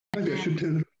Maybe I should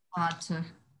turn it. Hard to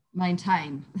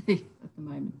maintain at the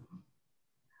moment.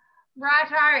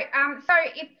 Righto. So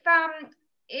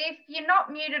if you're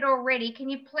not muted already, can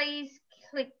you please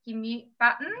click your mute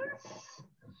buttons?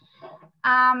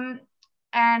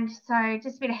 And so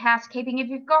just a bit of housekeeping. If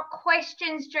you've got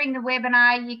questions during the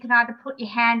webinar, you can either put your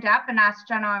hand up and ask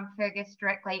Jono and Fergus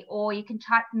directly, or you can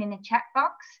type them in the chat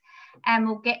box and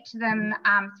we'll get to them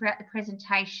throughout the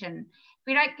presentation. If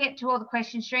we don't get to all the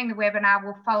questions during the webinar,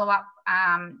 we'll follow up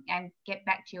and get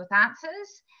back to you with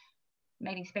answers.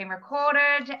 Meeting's been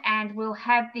recorded and we'll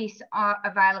have this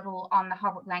available on the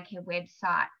Holbrook Landcare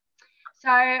website. So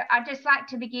I'd just like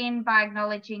to begin by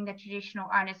acknowledging the traditional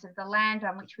owners of the land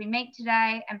on which we meet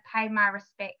today and pay my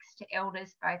respects to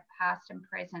elders both past and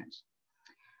present.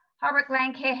 Holbrook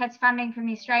Landcare has funding from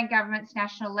the Australian Government's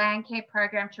National Landcare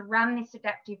Program to run this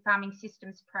adaptive farming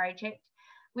systems project,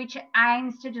 which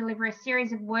aims to deliver a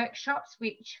series of workshops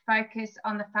which focus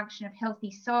on the function of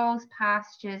healthy soils,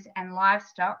 pastures and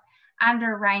livestock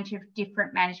under a range of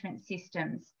different management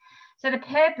systems. So the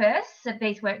purpose of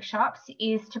these workshops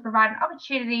is to provide an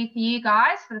opportunity for you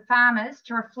guys, for the farmers,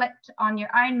 to reflect on your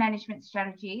own management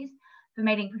strategies for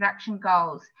meeting production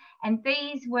goals. And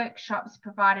these workshops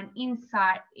provide an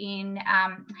insight in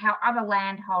how other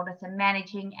landholders are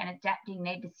managing and adapting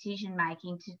their decision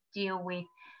making to deal with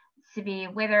severe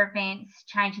weather events,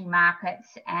 changing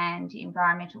markets and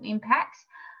environmental impacts,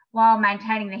 while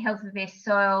maintaining the health of their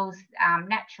soils,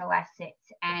 natural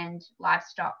assets and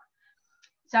livestock.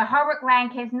 So Holbrook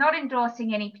Landcare is not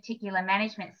endorsing any particular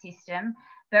management system,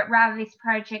 but rather this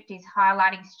project is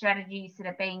highlighting strategies that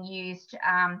are being used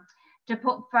to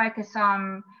put focus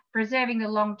on preserving the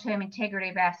long-term integrity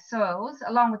of our soils,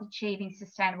 along with achieving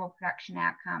sustainable production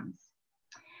outcomes.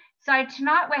 So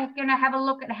tonight we're going to have a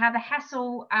look at how the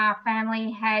Hassall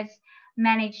family has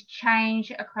managed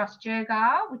change across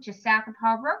Jergyle, which is south of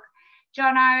Holbrook.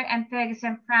 Jono and Fergus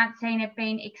and Francine have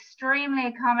been extremely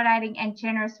accommodating and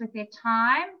generous with their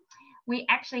time. We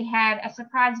actually had a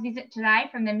surprise visit today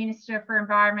from the Minister for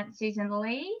Environment, Susan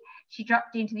Lee. She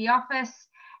dropped into the office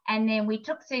and then we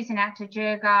took Susan out to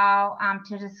Jergyle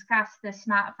to discuss the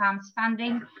Smart Farms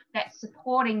funding that's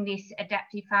supporting this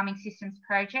adaptive farming systems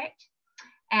project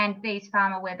and these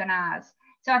farmer webinars.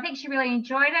 So I think she really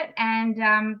enjoyed it,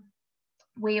 and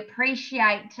we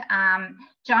appreciate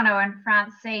Jono and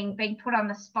Francine being put on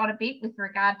the spot a bit with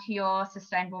regard to your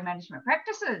sustainable management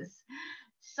practices.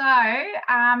 So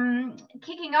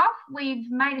kicking off, we've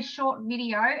made a short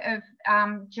video of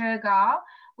Jergyle,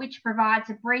 which provides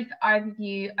a brief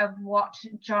overview of what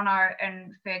Jono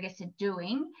and Fergus are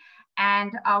doing.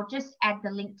 And I'll just add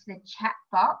the link to the chat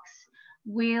box.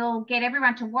 We'll get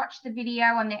everyone to watch the video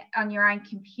on your own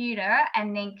computer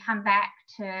and then come back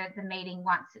to the meeting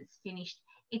once it's finished.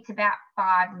 It's about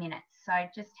 5 minutes, so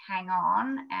just hang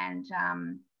on. And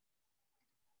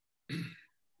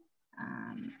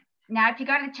now if you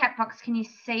go to the chat box, can you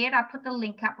see it? I put the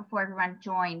link up before everyone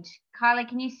joined. Kylie,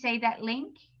 can you see that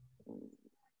link?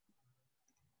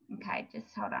 Okay,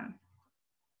 just hold on.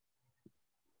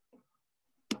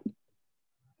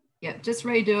 Yeah, just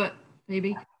redo it,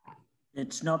 Phoebe.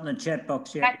 It's not in the chat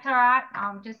box yet. That's all right.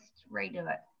 I'll just redo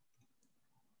it.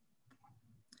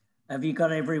 Have you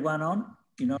got everyone on?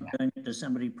 You're not doing it to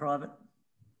somebody private?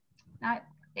 No,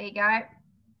 there you go.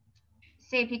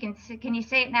 See if you can see. Can you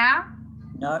see it now?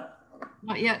 No.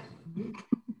 Not yet.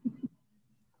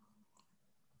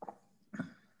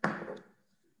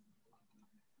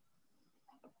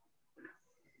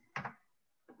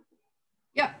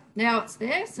 Yep, now it's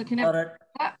there. So can Got it.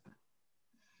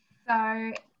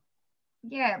 So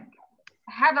yeah,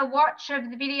 have a watch of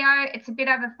the video. It's a bit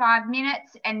over 5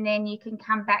 minutes and then you can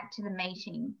come back to the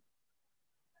meeting.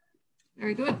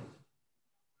 Very good.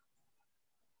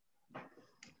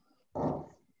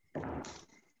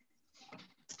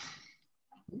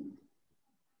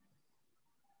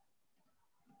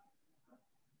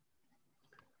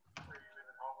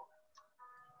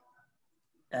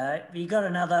 Have you got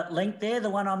another link there?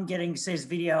 The one I'm getting says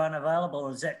video unavailable.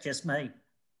 Is that just me?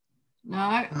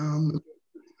 No.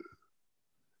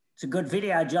 It's a good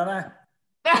video, Jono.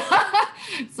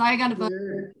 So you're going to vote.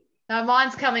 No,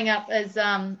 mine's coming up as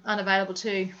unavailable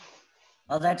too.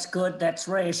 Oh, that's good. That's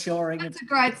reassuring. That's a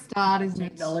great start, isn't it?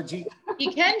 Technology.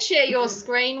 You can share your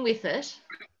screen with it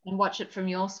and watch it from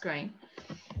your screen.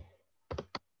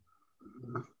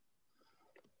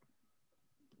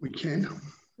 We can.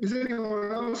 Is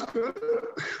anyone else got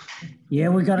it? Yeah,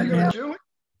 we got it now. Julie?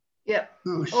 Yep.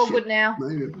 Oh, All shit. good now.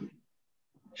 Maybe.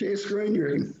 Share screen,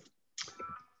 you're in.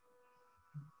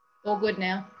 All good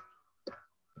now.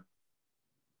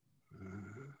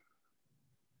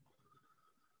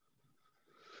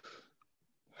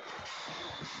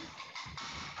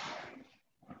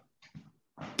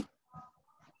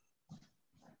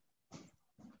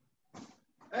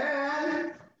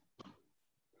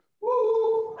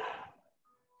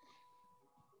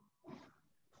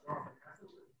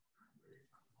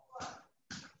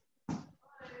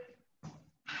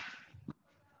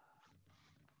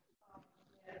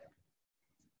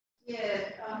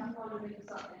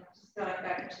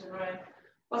 to the room.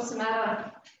 What's the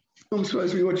matter? I'm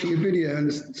supposed to be watching a video and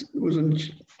it was on,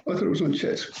 I thought it was on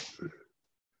chat.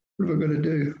 What have I got to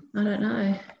do? I don't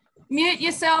know. Mute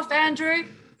yourself, Andrew.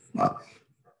 I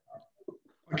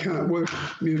can't work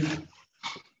mute.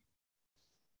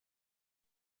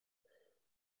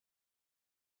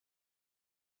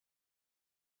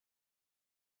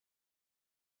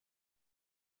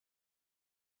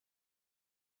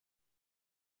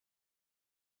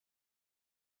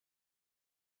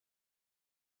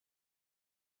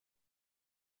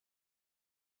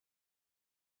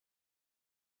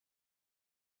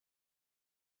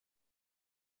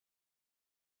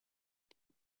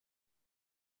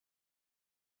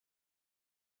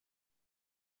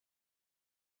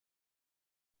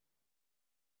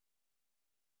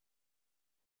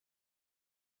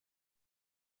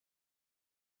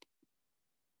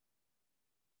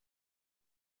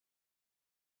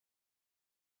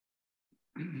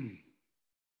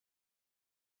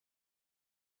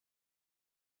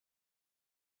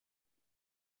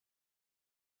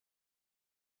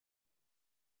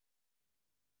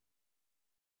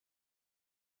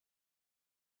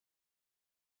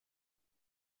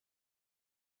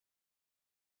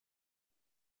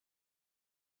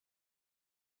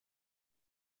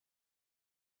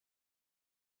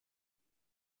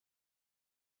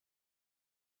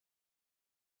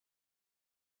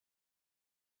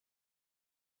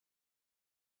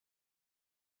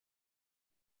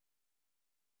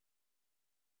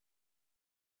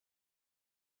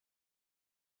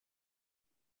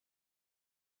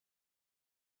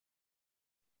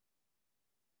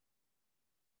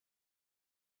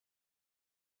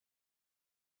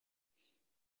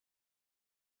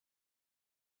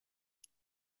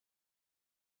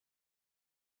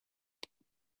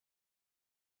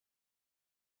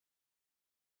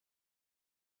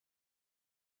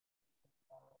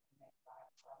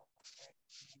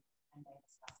 And they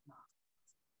discuss masks.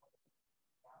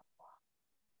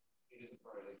 It isn't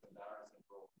very embarrassing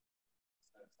for all.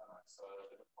 So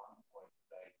at one point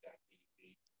they gave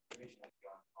the permission to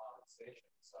go on private session.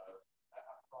 So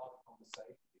a private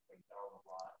conversation between Darryl and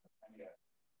Ryan and Tanya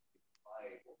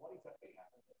play. Well, what exactly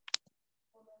happened there?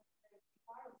 Well, the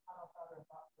fire was cut off over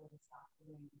about this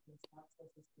afternoon because once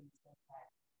the system said that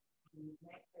the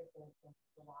nature of the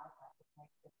Wi-Fi would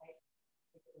take conversation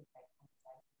between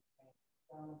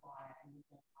Darryl and Ryan and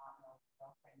his partner or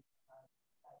girlfriend.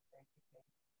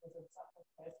 Was of such a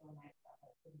personal nature that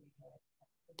it couldn't be heard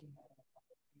in a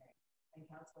public hearing. And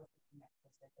councillors looking at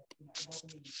this said that it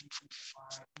wasn't the intention to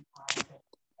fire it entirely, but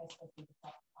especially to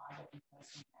such private and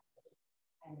personal matters.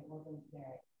 And it wasn't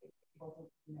there, it wasn't,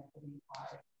 for the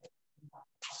inquiry to conduct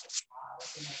a public trial of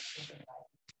the nature of the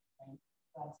basis between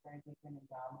Gladys Berejiklian and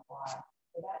Darryl Maguire.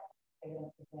 So that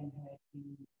evidence was then heard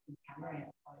in camera in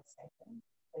a closed session.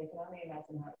 So you can only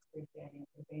imagine how excruciating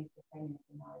it would have been for the Premier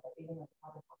to know that even though the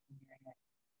public wasn't hearing it,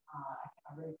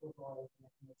 a really good lawyer in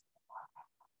the community of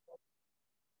the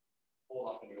all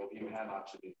up in your view, how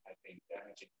much of it has been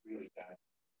damaging, really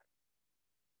damaging?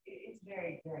 It's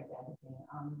very, very damaging.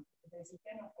 There's a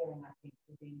general feeling, I think,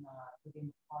 within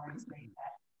the forest street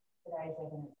that today's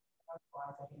evidence,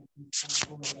 otherwise evidence is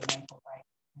fully the mental break.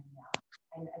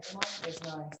 And at the moment, there's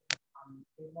no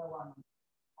one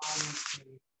fighting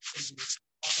to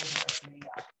offer her a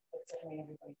media, but certainly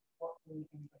everybody's watching,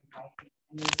 everybody's waiting.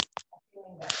 And there's a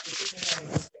feeling that if you know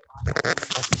this,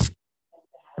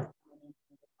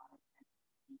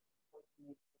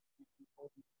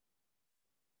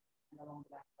 and along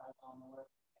the backside on the work.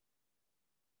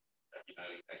 Thank you,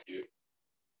 Natalie. Thank you.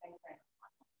 Thanks very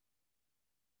much.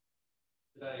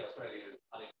 Today, Australia's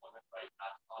unemployment rate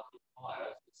at slightly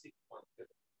higher to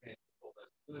 6.7%,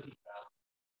 almost 30,000.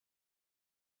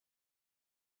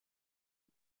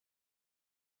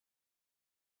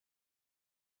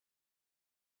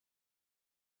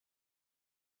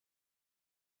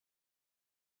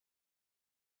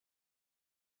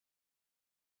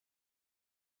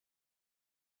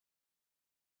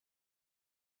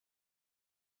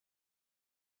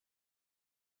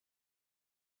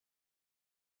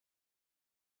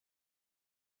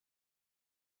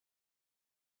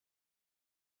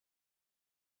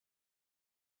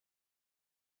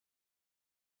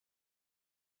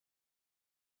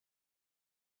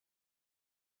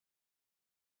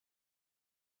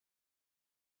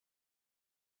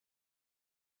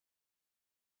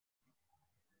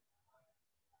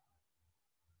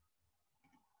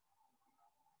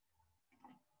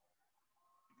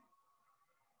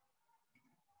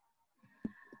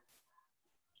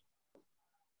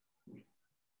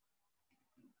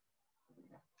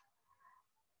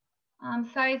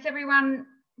 So is everyone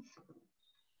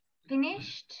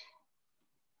finished?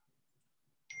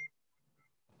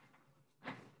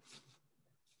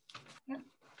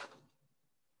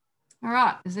 All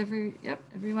right, is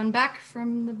everyone back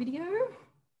from the video?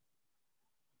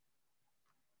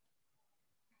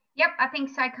 Yep, I think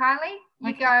so, Kylie.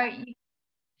 You Okay. go.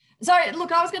 So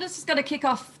look, I was just going to kick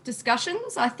off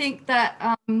discussions. I think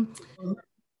that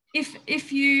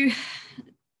if you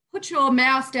put your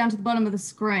mouse down to the bottom of the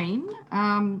screen,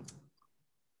 I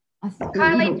think.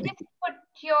 Kylie, just put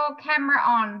your camera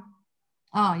on.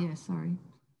 Oh yeah, sorry.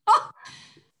 Oh,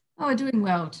 we're doing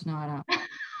well tonight, aren't we?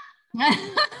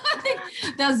 I think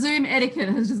the Zoom etiquette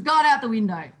has just gone out the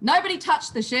window. Nobody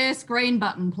touch the share screen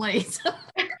button, please. I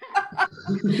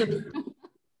think,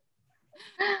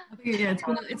 yeah,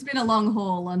 it's been a long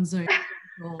haul on Zoom.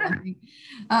 I think.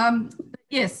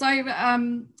 Yeah, so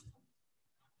I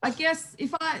guess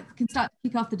if I can start to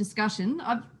kick off the discussion,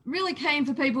 I'm really keen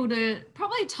for people to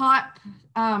probably type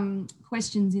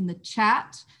questions in the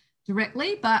chat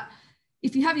directly, but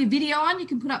if you have your video on, you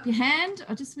can put up your hand.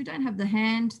 We don't have the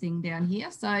hand thing down here.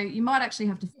 So you might actually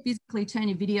have to physically turn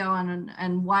your video on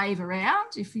and wave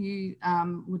around if you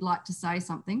would like to say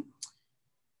something.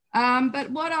 But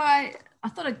what I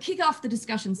thought I'd kick off the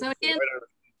discussion. So again,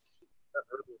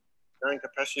 growing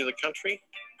capacity of the country.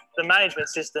 The management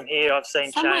system here I've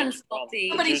seen change from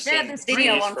somebody shared this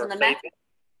video on from the map at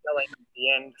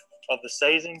the end of the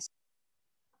seasons.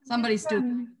 Somebody's still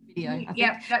doing the video. I think.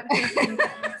 Yep.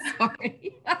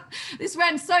 Sorry. This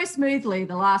ran so smoothly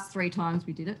the last 3 times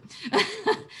we did it.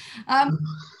 I've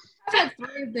had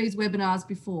 3 of these webinars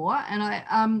before,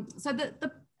 and so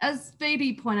as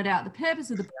Phoebe pointed out, the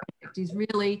purpose of the project is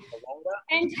really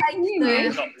and take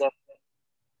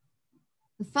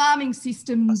the farming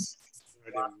systems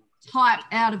type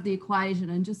out of the equation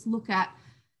and just look at,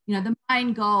 the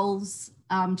main goals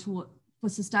for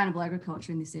sustainable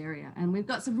agriculture in this area. And we've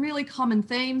got some really common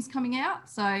themes coming out.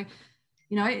 So,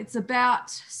 it's about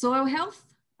soil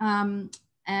health and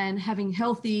having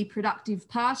healthy, productive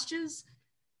pastures.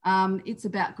 It's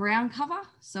about ground cover.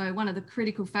 So one of the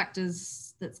critical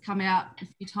factors that's come out a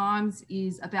few times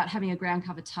is about having a ground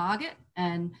cover target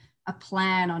and a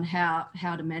plan on how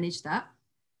to manage that.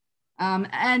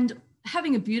 And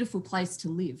having a beautiful place to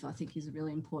live, I think, is a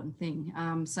really important thing.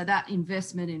 So that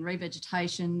investment in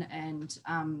revegetation and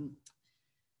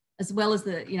as well as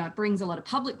it brings a lot of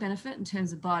public benefit in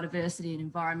terms of biodiversity and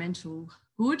environmental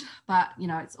good, but,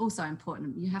 it's also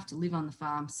important. You have to live on the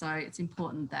farm. So it's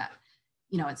important that,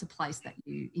 it's a place that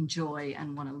you enjoy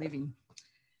and want to live in.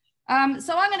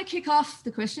 So I'm going to kick off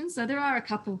the questions. So there are a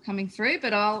couple coming through,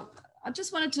 but I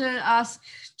just wanted to ask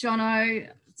Jono,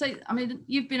 so,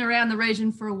 you've been around the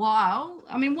region for a while.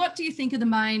 What do you think are the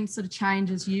main sort of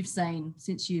changes you've seen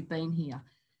since you've been here?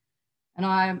 And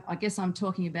I guess I'm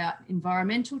talking about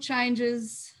environmental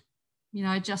changes,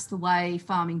 just the way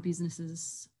farming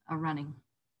businesses are running.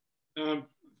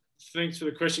 Thanks for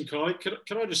the question, Kylie.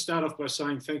 Can I just start off by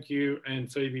saying thank you and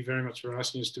Phoebe very much for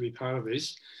asking us to be part of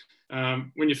this.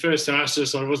 When you first asked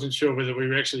us, I wasn't sure whether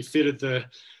we actually fitted the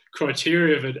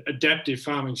criteria of adaptive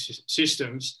farming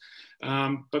systems.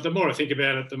 But the more I think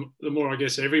about it, the more I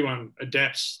guess everyone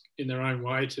adapts in their own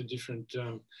way to different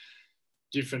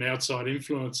outside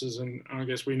influences, and I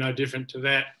guess we're no different to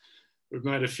that. We've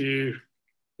made a few,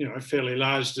 fairly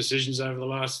large decisions over the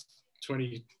last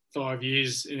 25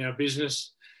 years in our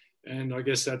business, and I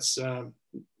guess that's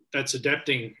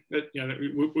adapting.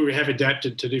 We have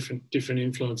adapted to different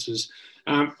influences.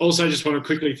 Also, just want to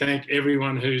quickly thank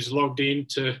everyone who's logged in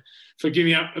for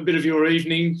giving up a bit of your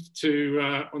evening to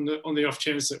on the off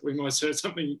chance that we might say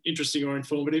something interesting or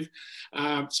informative.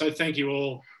 So thank you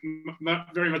all,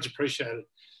 very much appreciated.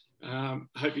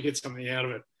 Hope you get something out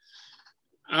of it.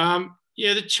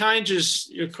 Yeah, the changes.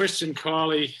 Your question,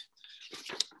 Kylie.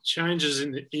 Changes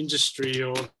in the industry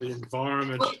or the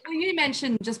environment. Well, you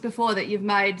mentioned just before that you've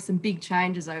made some big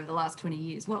changes over the last 20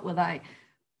 years. What were they?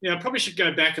 Yeah, I probably should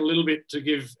go back a little bit to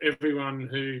give everyone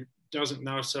who doesn't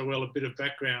know so well a bit of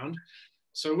background.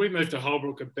 So we moved to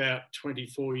Holbrook about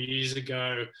 24 years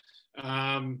ago,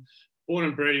 born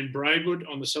and bred in Braidwood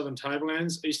on the southern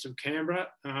tablelands, east of Canberra.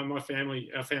 Our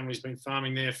family's been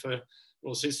farming there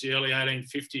since the early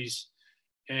 1850s.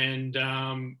 And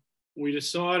we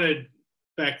decided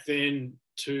back then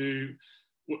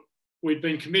we'd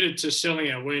been committed to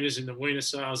selling our weaners in the weaner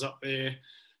sales up there,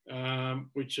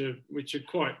 which are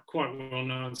quite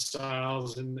well-known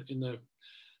sales in the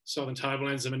southern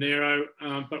tablelands of Monero,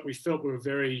 but we felt we were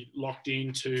very locked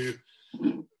into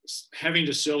having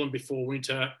to sell them before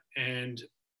winter and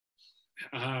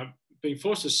being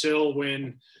forced to sell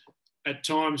when at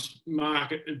times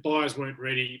market buyers weren't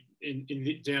ready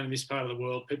down in this part of the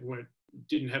world. People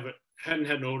hadn't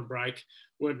had an order break,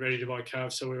 weren't ready to buy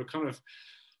calves, so we were kind of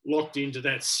locked into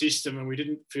that system, and we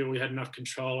didn't feel we had enough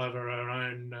control over our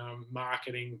own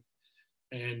marketing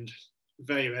and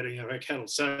value adding of our cattle.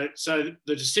 So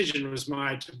the decision was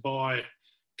made to buy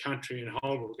country in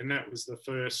Holbrook, and that was the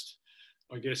first,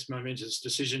 I guess, momentous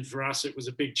decision for us. It was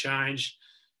a big change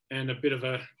and a bit of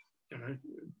a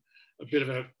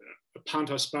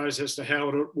punt, I suppose, as to how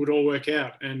it would all work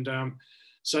out. And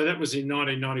so that was in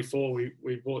 1994.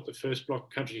 We bought the first block of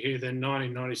country here. Then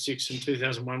 1996 and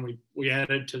 2001 we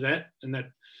added to that, and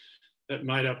that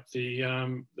made up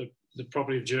the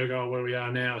property of Jergyle where we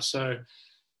are now. So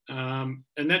and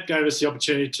that gave us the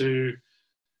opportunity to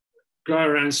grow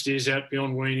our own steers out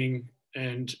beyond weaning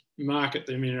and market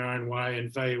them in our own way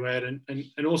and value add.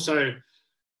 And also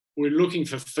we're looking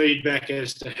for feedback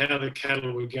as to how the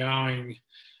cattle were going,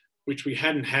 which we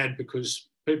hadn't had because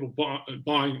people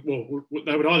buying, well,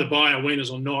 they would either buy our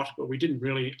weaners or not, but we didn't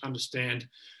really understand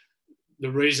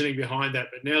the reasoning behind that.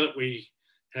 But now that we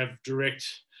have direct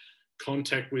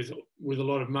contact with a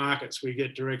lot of markets, we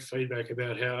get direct feedback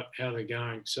about how they're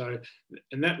going. So,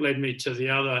 and that led me to the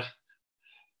other,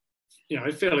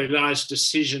 a fairly large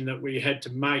decision that we had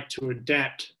to make to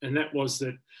adapt, and that was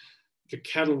that the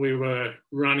cattle we were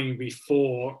running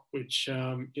before, which,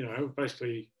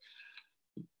 basically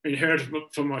inherited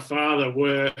from my father,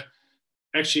 were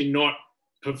actually not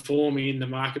performing in the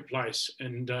marketplace.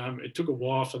 And it took a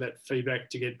while for that feedback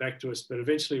to get back to us, but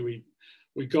eventually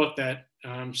we got that.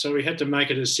 So we had to make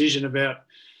a decision about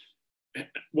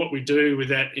what we do with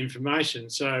that information.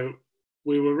 So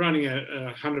we were running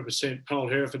a 100%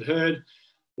 polled Hereford herd.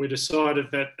 We decided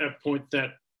at that point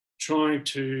that trying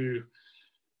to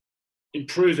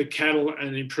improve the cattle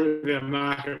and improve our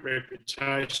market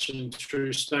reputation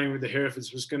through staying with the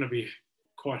Herefords was going to be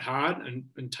quite hard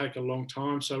and take a long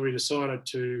time. So we decided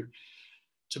to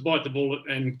bite the bullet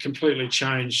and completely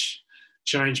change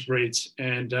breeds.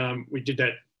 And we did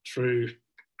that through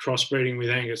crossbreeding with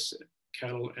Angus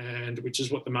cattle, and which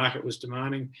is what the market was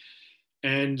demanding.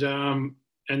 And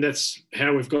that's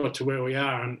how we've got to where we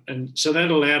are. And so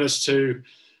that allowed us to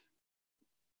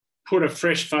put a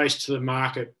fresh face to the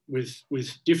market with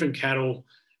different cattle.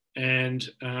 And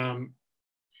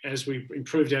as we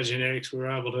improved our genetics, we were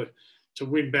able to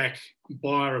win back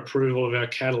buyer approval of our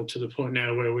cattle to the point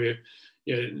now where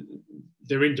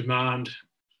they're in demand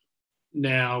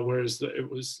now, whereas it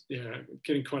was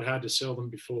getting quite hard to sell them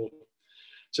before.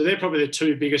 So they're probably the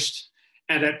two biggest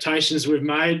adaptations we've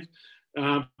made.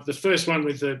 The first one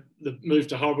with the move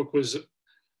to Holbrook was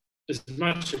as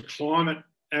much a climate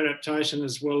adaptation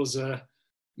as well as a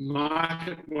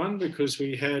market one, because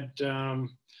we had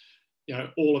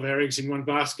all of our eggs in one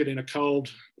basket in a cold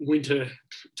winter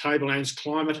tablelands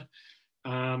climate.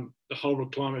 The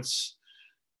Holbrook climate's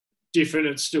different.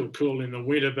 It's still cool in the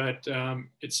winter, but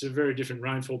it's a very different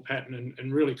rainfall pattern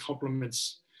and really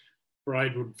complements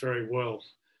Braidwood very well.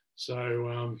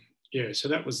 So so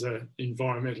that was the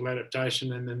environmental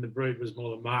adaptation, and then the breed was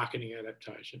more the marketing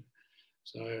adaptation.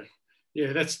 So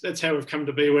yeah, that's how we've come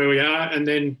to be where we are. And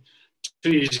then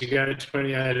 2 years ago,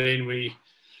 2018, we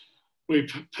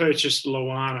purchased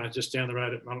Luana just down the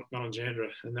road at Mullinjandra,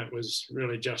 and that was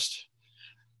really just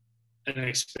an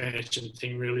expansion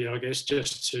thing, really, I guess,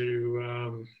 just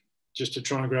to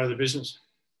try and grow the business.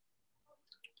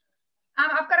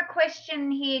 I've got a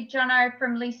question here, Jono,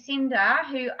 from Lucinda,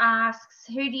 who asks,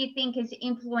 who do you think has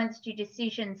influenced your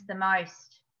decisions the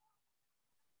most?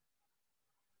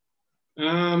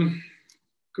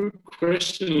 Good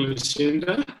question,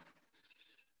 Lucinda.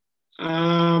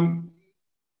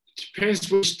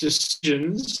 Depends which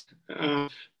decisions.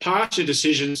 Pasture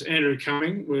decisions, Andrew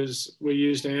Cumming we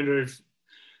used Andrew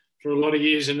for a lot of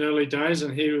years in early days,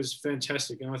 and he was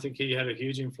fantastic. And I think he had a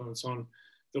huge influence on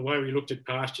the way we looked at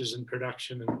pastures and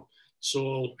production and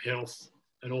soil health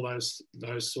and all those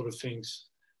sort of things.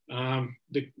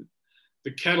 The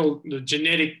cattle, the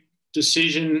genetic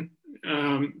decision,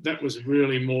 that was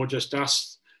really more just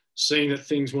us seeing that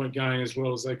things weren't going as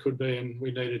well as they could be, and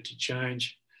we needed to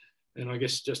change. And I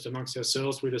guess just amongst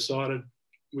ourselves, we decided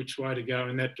which way to go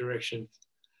in that direction.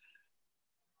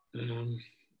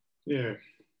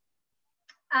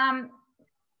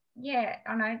 Yeah,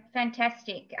 I know,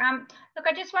 fantastic. Look,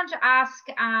 I just want to ask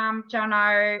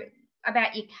Jono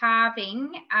about your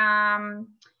calving.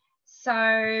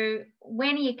 So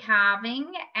when are you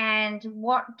calving, and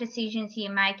what decisions are you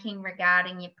making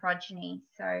regarding your progeny?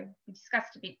 So we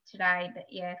discussed a bit today, but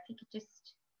yeah, if you could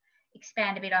just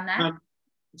expand a bit on that.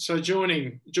 So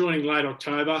joining late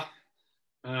October,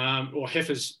 or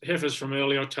heifers from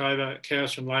early October,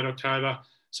 cows from late October.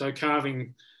 So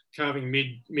calving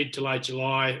mid to late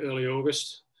July, early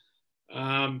August.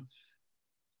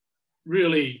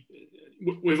 Really,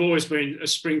 we've always been a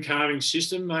spring calving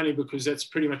system, mainly because that's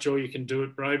pretty much all you can do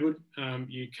at Braidwood.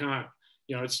 You can't,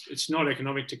 you know, it's not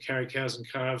economic to carry cows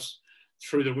and calves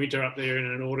through the winter up there in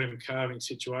an autumn calving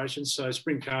situation. So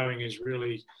spring calving is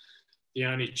really the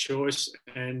only choice.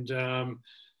 And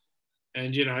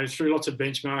you know, through lots of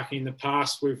benchmarking in the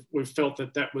past, we've felt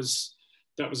that was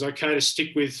okay to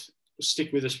stick with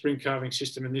a spring calving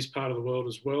system in this part of the world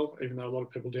as well, even though a lot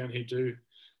of people down here do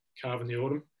calve in the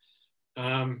autumn.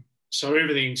 So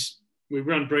we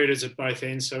run breeders at both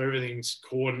ends, so everything's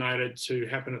coordinated to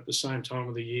happen at the same time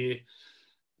of the year.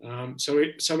 So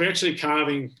we're actually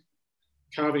calving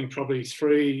probably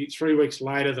three weeks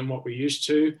later than what we used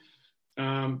to.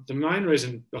 The main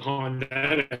reason behind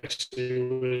that actually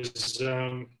was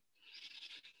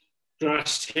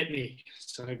grass tetany.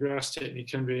 So grass tetany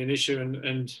can be an issue,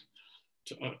 and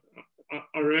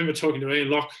I remember talking to Ian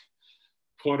Locke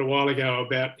quite a while ago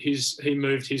about he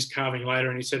moved his calving later,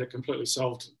 and he said it completely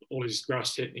solved all his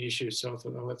grass tetany issues. So I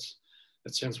thought, oh,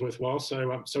 that sounds worthwhile.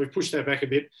 So we pushed that back a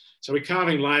bit. So we're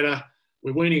calving later,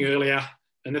 we're weaning earlier,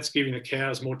 and that's giving the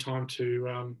cows more time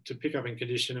to pick up in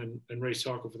condition and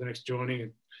recycle for the next joining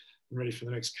and ready for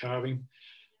the next calving.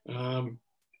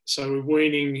 So we're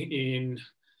weaning in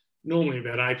normally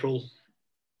about April,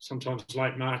 sometimes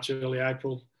late March, early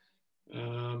April,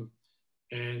 and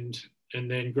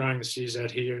then growing the steers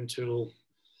out here until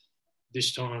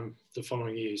this time the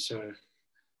following year. So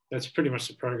that's pretty much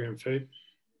the program feed.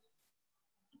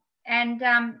 And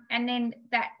then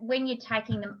that when you're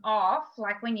taking them off,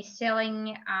 like when you're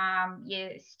selling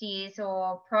your steers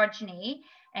or progeny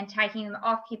and taking them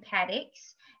off your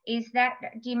paddocks, do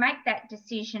you make that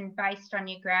decision based on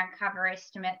your ground cover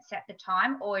estimates at the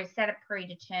time, or is that a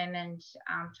predetermined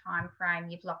time frame?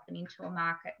 You've locked them into a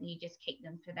market and you just keep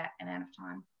them for that amount of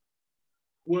time?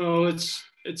 Well, it's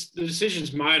the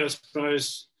decision's made, I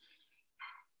suppose,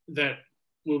 that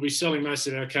we'll be selling most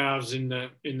of our calves in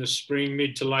the spring,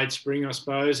 mid to late spring, I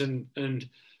suppose, and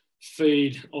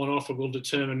feed on offer will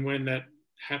determine when that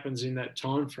happens in that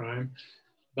time frame.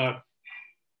 But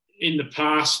in the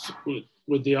past,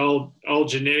 with the old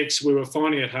genetics, we were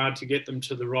finding it hard to get them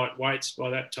to the right weights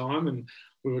by that time, and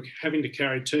we were having to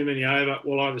carry too many over.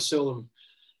 We'll either sell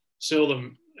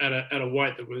them at a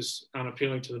weight that was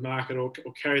unappealing to the market, or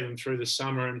carry them through the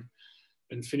summer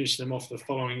and finish them off the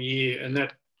following year, and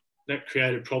that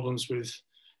created problems with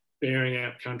bearing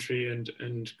out country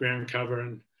and ground cover.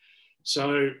 And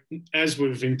so as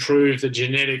we've improved the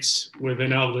genetics, we've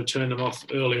been able to turn them off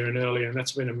earlier and earlier, and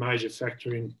that's been a major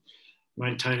factor in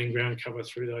maintaining ground cover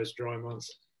through those dry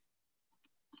months.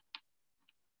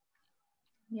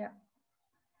 Yeah.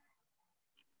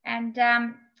 And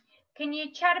can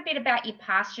you chat a bit about your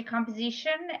pasture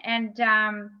composition and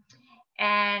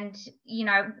you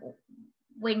know,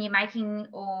 when you're making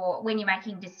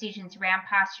decisions around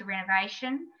pasture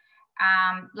renovation,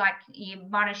 like you're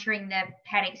monitoring the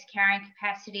paddock's carrying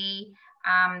capacity,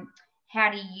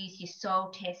 how do you use your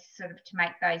soil tests sort of to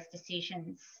make those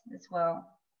decisions as well?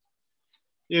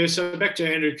 Yeah, so back to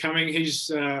Andrew Cumming, his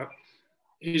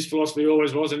philosophy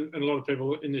always was, and a lot of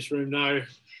people in this room know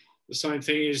the same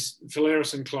thing, is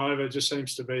Phalaris and clover just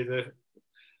seems to be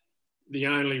the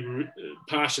only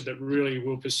pasture that really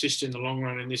will persist in the long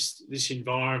run in this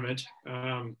environment.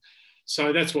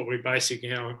 So that's what we're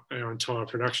basing our entire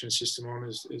production system on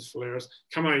is Phalaris.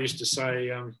 Camo used to say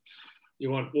you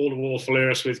want wall-to-wall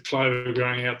Phalaris with clover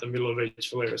growing out the middle of each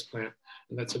Phalaris plant,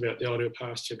 and that's about the ideal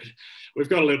pasture. But we've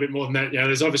got a little bit more than that. You know,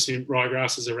 there's obviously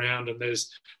ryegrasses around, and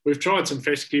we've tried some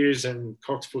fescues and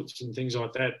cocksfoots and things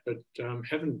like that, but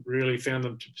haven't really found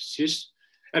them to persist.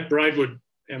 At Braidwood,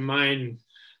 our main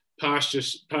pasture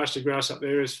grass up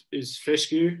there is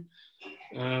fescue,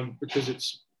 because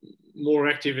it's more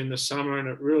active in the summer, and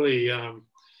it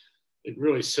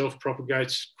really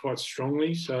self-propagates quite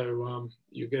strongly. So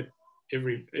you get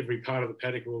every part of the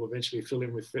paddock will eventually fill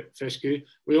in with fescue.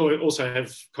 We also have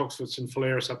cocksfoots and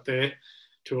Phalaris up there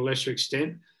to a lesser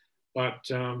extent, but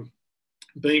and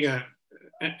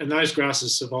those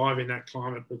grasses survive in that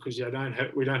climate because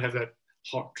we don't have that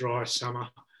hot, dry summer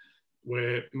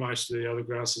where most of the other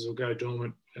grasses will go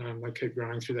dormant. They keep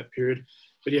growing through that period.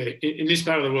 But yeah, in this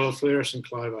part of the world, Phalaris and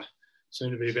clover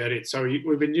seem to be about it. So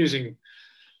we've been using,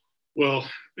 well,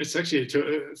 it's actually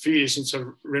a few years since I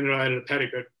renovated a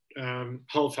paddock, but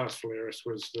Holdfast Phalaris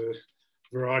was the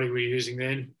variety we were using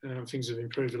then. Things have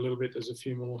improved a little bit. There's a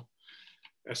few more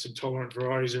acid tolerant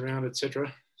varieties around,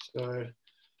 etc. So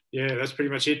yeah, that's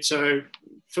pretty much it. So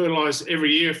fertilise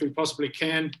every year if we possibly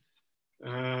can.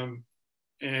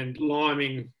 And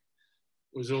liming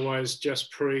was always just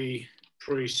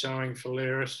pre-sowing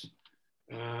Phalaris.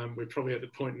 We're probably at the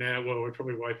point now, well, we're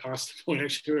probably way past the point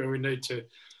actually where we need to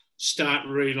start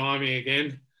re-liming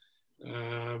again.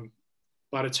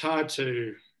 But it's hard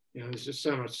to, there's just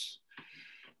so much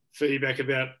feedback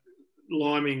about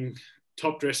liming,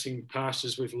 top dressing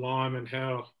pastures with lime and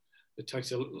how it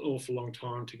takes an awful long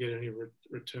time to get any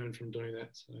return from doing that.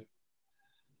 So.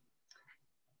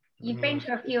 You've been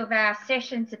to a few of our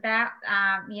sessions about,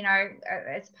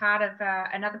 as part of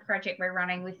another project we're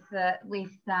running with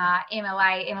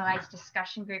MLA's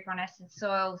discussion group on acid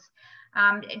soils.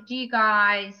 Do you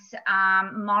guys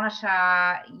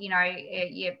monitor,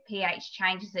 your pH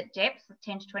changes at depth of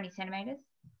 10 to 20 centimetres?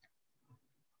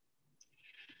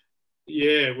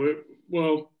 Yeah,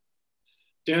 well,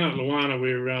 down at Luana,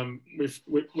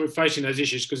 we're facing those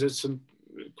issues because there's some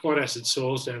quite acid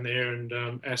soils down there and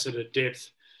acid at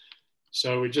depth.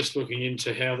 So we're just looking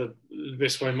into how the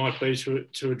best way might be to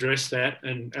address that,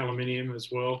 and aluminium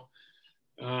as well.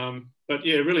 But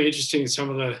yeah, really interesting some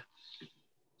of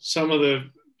the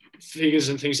figures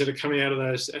and things that are coming out of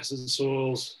those acid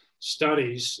soils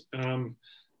studies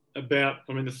about.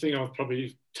 I mean, the thing I've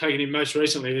probably taken in most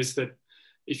recently is that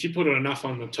if you put enough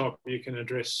on the top, you can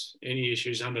address any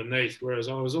issues underneath. Whereas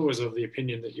I was always of the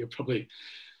opinion that you're probably,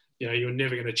 you're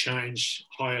never going to change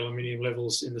high aluminium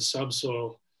levels in the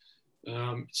subsoil.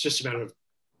 It's just a matter of,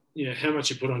 how much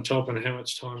you put on top and how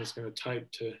much time it's going to take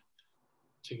to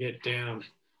get down.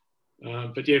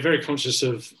 But yeah, very conscious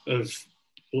of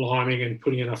liming and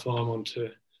putting enough lime on to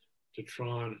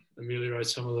try and ameliorate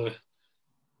some of the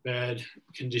bad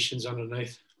conditions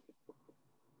underneath.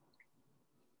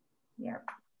 Yep.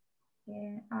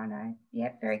 Yeah, I know.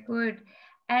 Yep, very good.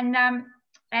 And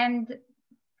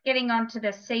getting on to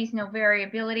the seasonal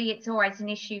variability, it's always an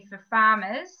issue for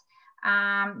farmers.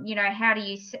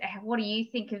 What do you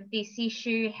think of this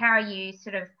issue? How are you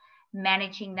sort of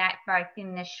managing that both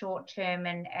in the short term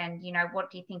and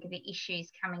what do you think of the issues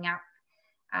coming up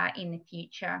in the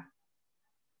future?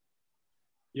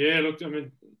 Yeah, look, I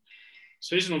mean,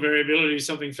 seasonal variability is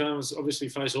something farmers obviously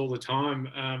face all the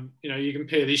time. You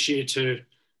compare this year to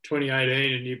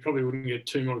 2018 and you probably wouldn't get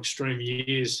two more extreme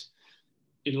years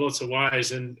in lots of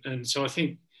ways. And so I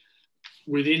think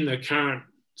within the current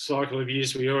cycle of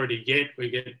years we already we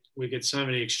get so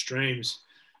many extremes.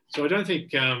 So I don't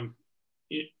think I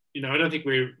don't think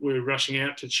we're rushing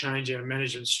out to change our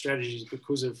management strategies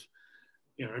because of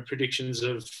predictions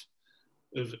of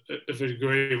a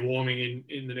degree of warming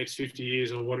in the next 50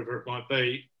 years or whatever it might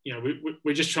be.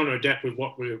 We're just trying to adapt with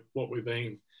what's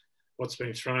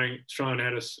been thrown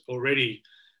at us already.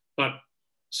 But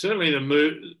certainly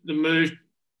the move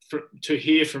to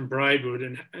hear from Braidwood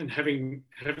and having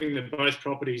the both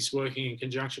properties working in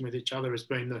conjunction with each other has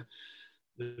been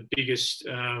the biggest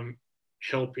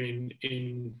help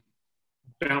in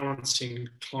balancing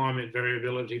climate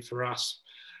variability for us.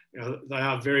 They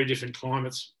are very different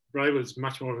climates. Braidwood's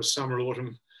much more of a summer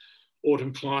autumn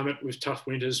climate with tough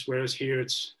winters, whereas here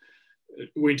it's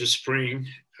winter spring.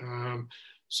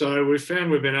 So we've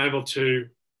found we've been able to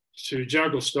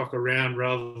juggle stock around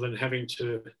rather than having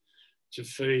to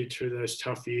feed through those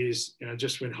tough years.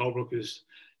 Just when Holbrook is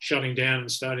shutting down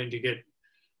and starting to get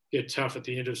tough at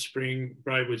the end of spring,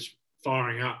 Braidwood's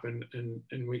firing up and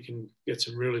we can get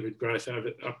some really good growth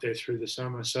up there through the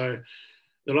summer. So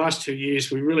the last 2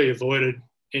 years, we really avoided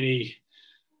any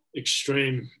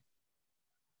extreme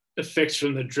effects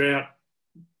from the drought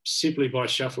simply by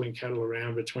shuffling cattle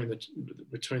around between the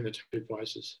two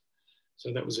places.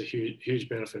 So that was a huge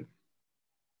benefit.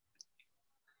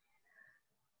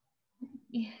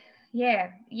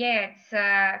 Yeah, it's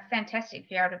fantastic to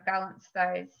be able to balance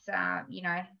those,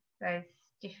 those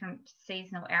different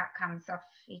seasonal outcomes off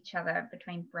each other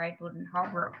between Braidwood and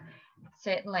Holbrook,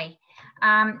 certainly.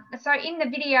 So in the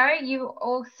video, you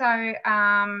also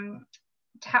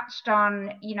touched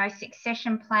on,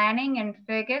 succession planning and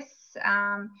Fergus,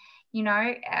 how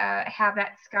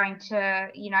that's going to,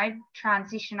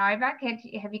 transition over.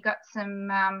 Have you got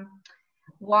some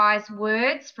wise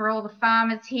words for all the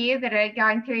farmers here that are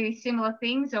going through similar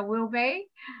things or will be?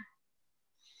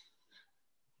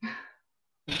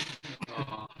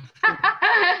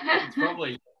 It's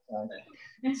probably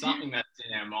something that's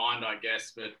in our mind, I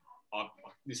guess, but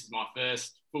this is my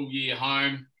first full year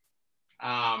home.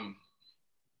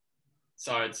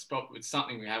 So it's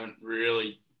something we haven't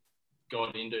really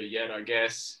got into yet, I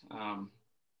guess.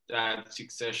 Dad's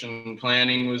succession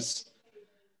planning was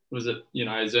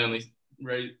it's only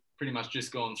pretty much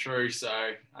just gone through. So,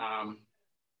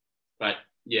 but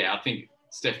yeah, I think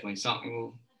it's definitely something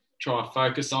we'll try to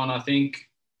focus on, I think.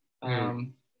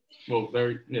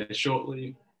 Very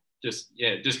shortly, just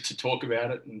to talk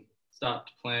about it and start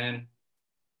to plan.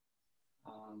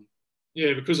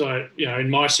 Yeah, because in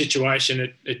my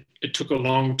situation, it took a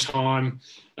long time.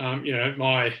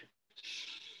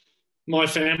 My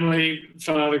family,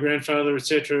 father, grandfather,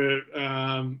 etc.,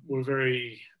 were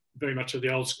very, very much of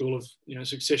the old school of,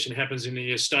 succession happens in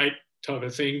the estate type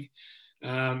of thing.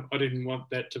 I didn't want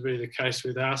that to be the case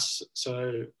with us,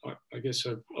 so I guess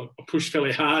I pushed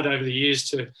fairly hard over the years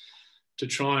to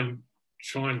try and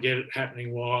get it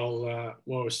happening while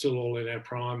we're still all in our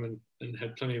prime and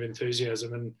had plenty of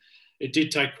enthusiasm. And it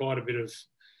did take quite a bit of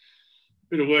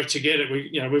work to get it.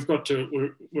 We've got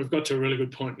to a really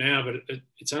good point now, but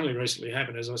it's only recently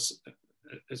happened. As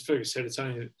Fergus said, it's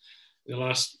only in the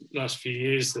last few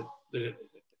years that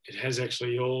it has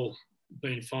actually all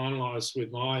been finalised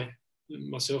with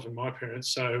myself and my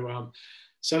parents.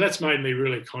 So that's made me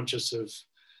really conscious of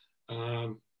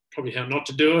probably how not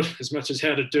to do it as much as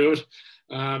how to do it.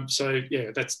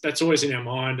 That's always in our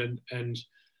mind, and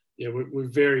we're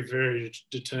very, very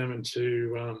determined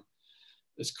to.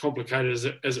 As complicated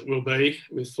as it will be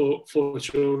with four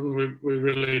children, we're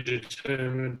really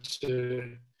determined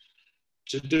to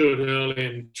do it early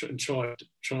and try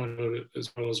and do it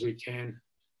as well as we can.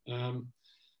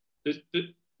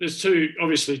 There's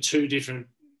obviously two different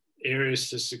areas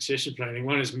to succession planning.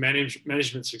 One is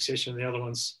management succession, the other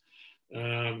one's,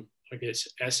 I guess,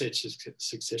 asset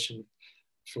succession,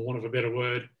 for want of a better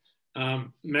word.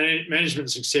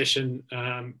 Management succession,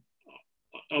 I've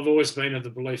always been of the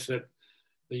belief that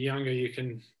the younger you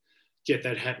can get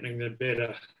that happening, the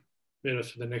better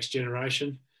for the next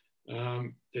generation.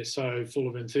 They're so full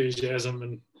of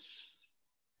enthusiasm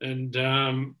and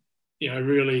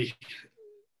really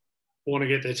want to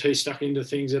get their teeth stuck into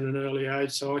things at an early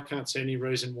age. So I can't see any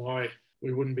reason why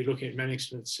we wouldn't be looking at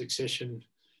management succession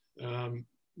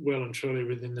well and truly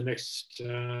within the next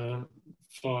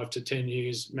 5 to 10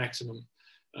 years maximum.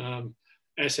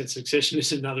 Asset succession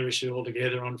is another issue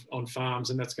altogether on farms,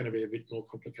 and that's going to be a bit more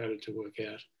complicated to work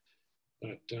out.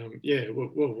 But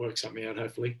we'll work something out,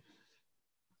 hopefully.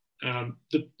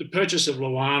 The purchase of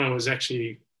Luana was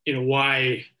actually, in a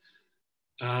way,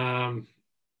 done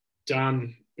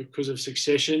because of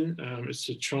succession. It's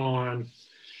to try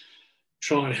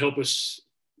and help us,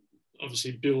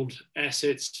 obviously, build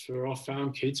assets for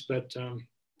off-farm kids, but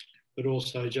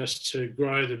also just to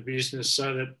grow the business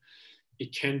so that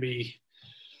it can be.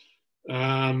 We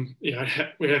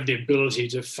have the ability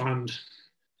to fund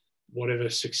whatever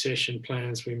succession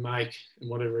plans we make and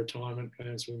whatever retirement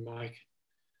plans we make.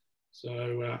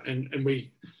 So, and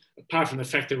we, apart from the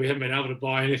fact that we haven't been able to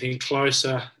buy anything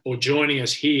closer or joining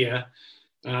us here,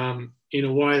 in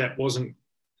a way that wasn't,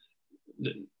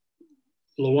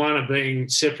 Luana being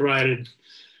separated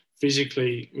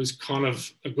physically was kind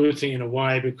of a good thing in a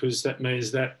way, because that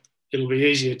means that it'll be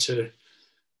easier to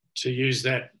use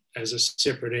that as a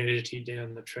separate entity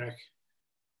down the track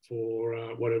for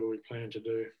whatever we plan to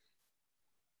do.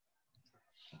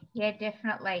 Yeah,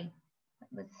 definitely. It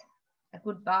was a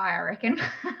good buy, I reckon.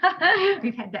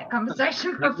 We've had that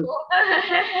conversation before.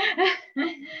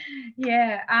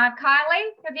 Yeah.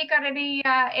 Kylie, have you got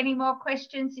any more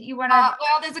questions that you want to?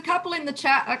 Well, there's a couple in the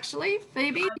chat, actually,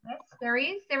 Phoebe. Yes, there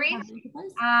is.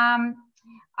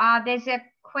 There's a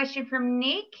question from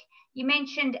Nick. You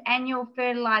mentioned annual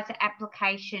fertiliser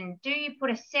application. Do you put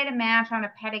a set amount on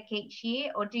a paddock each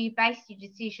year, or do you base your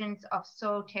decisions off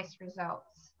soil test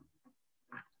results?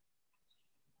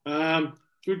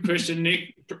 Good question,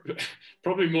 Nick.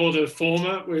 Probably more the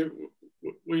former.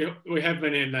 We have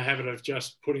been in the habit of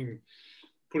just putting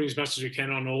as much as we can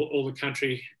on all the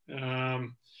country.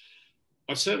 I'm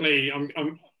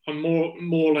more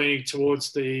leaning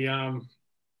towards the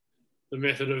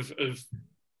method of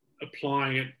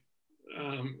applying it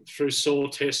through soil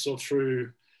tests or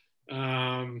through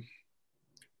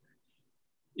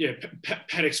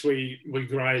paddocks we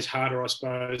graze harder, I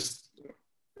suppose.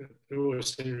 They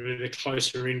always seem to be the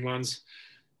closer in ones,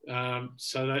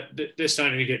 so that they're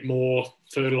starting to get more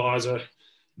fertiliser,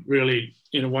 really,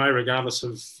 in a way, regardless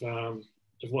of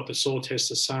what the soil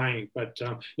tests are saying. But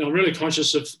I'm really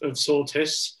conscious of soil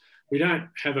tests. We don't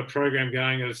have a program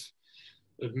going of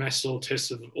mass soil tests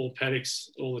of all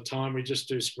paddocks all the time. We just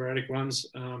do sporadic ones,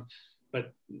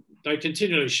 but they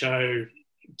continually show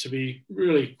to be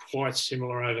really quite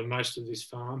similar over most of this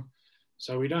farm.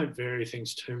 So we don't vary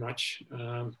things too much.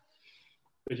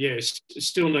 But yes,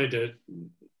 still need to,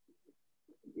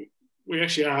 we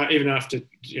actually are, even after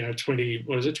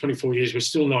 24 years, we're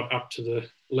still not up to the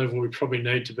level we probably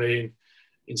need to be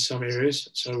in some areas.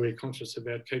 So we're conscious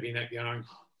about keeping that going.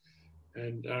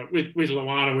 And with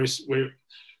Luana,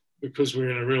 because we're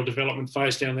in a real development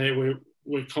phase down there,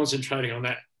 we're concentrating on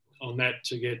that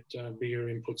to get bigger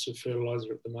inputs of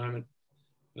fertiliser at the moment.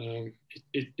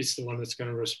 it's the one that's going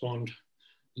to respond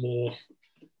more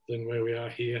than where we are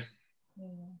here. Yeah.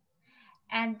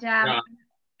 And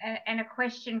a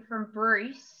question from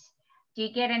Bruce. Do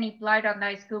you get any bloat on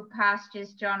those good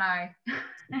pastures, Jono?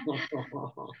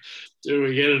 Do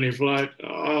we get any bloat?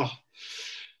 Oh,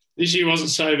 this year wasn't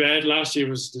so bad. Last year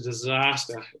was a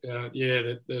disaster.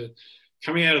 The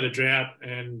coming out of the drought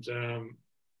and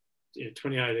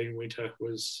 2018 winter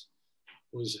was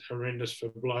horrendous for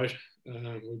bloat.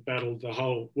 We battled the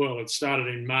whole, well, it started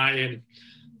in May and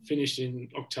finished in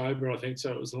October, I think.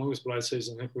 So it was the longest bloat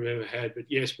season I think we've ever had. But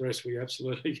yes, Bruce, we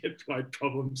absolutely get bloat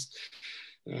problems.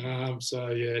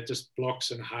 Just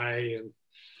blocks and hay and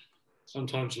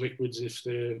sometimes liquids if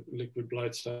they're liquid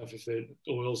bloat stuff, if they're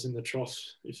oils in the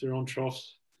troughs, if they're on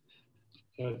troughs.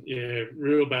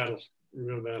 Real battle.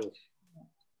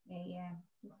 Yeah.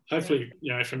 Hopefully,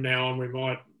 from now on we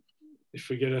might, if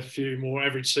we get a few more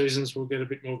average seasons, we'll get a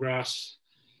bit more grass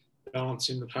balance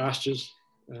in the pastures.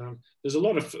 There's a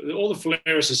lot of, all the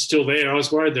phalaris is still there. I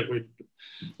was worried that we'd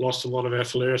lost a lot of our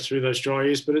phalaris through those dry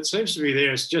years, but it seems to be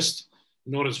there. It's just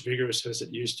not as vigorous as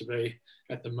it used to be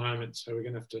at the moment. So we're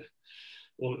going to have to,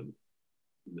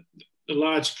 the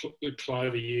large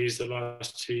clover years, the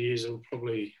last 2 years will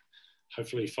probably,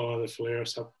 hopefully fire the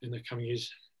phalaris up in the coming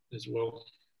years as well.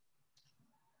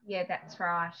 Yeah, that's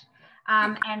right.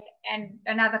 And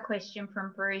another question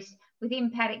from Bruce.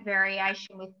 Within paddock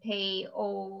variation with P,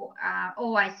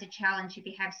 always a challenge if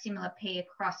you have similar P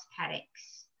across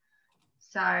paddocks.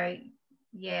 So,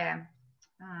 yeah.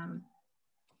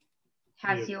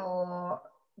 How's your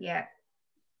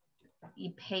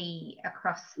P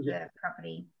across the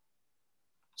property?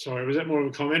 Sorry, was that more of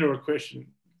a comment or a question?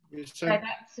 So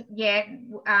that's, just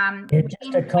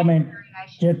a comment.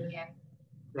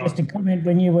 Just a comment,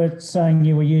 when you were saying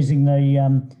you were using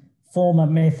the former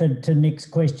method to Nick's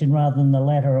question rather than the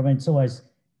latter, I mean, it's always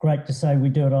great to say we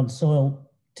do it on soil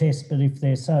tests, but if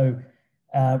they're so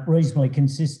reasonably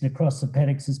consistent across the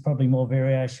paddocks, there's probably more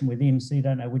variation within, so you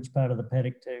don't know which part of the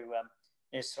paddock to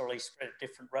necessarily spread at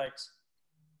different rates.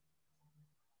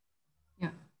 Yeah.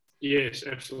 Yes,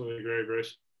 absolutely agree,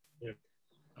 Bruce. Yeah.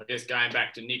 I guess going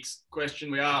back to Nick's question,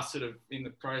 we are sort of in the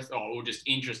process, we're just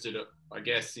interested, I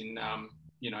guess, in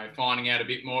finding out a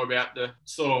bit more about the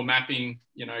soil mapping,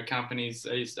 companies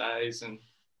these days, and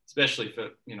especially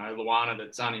for, Luana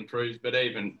that's unimproved, but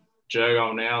even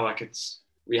Jergyle now,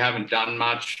 we haven't done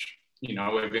much,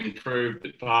 we've improved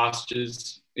the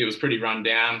pastures. It was pretty run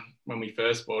down when we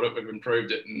first bought it. We've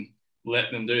improved it and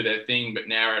let them do their thing, but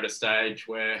now we're at a stage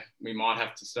where we might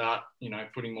have to start,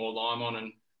 putting more lime on.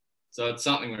 And so it's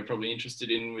something we're probably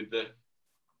interested in with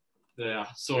the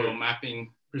soil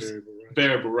mapping,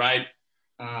 variable rate.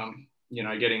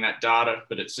 Getting that data,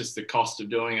 but it's just the cost of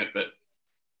doing it. But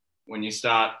when you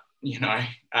start,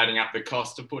 adding up the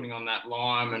cost of putting on that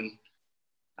lime and,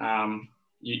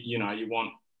 you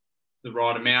want the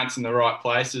right amounts in the right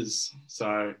places.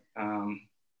 So,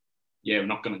 we're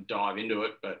not going to dive into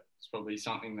it, but it's probably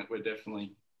something that we're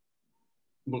definitely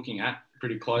looking at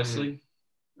pretty closely.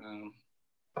 Have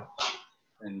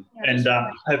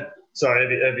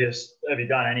you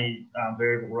done any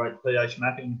variable rate pH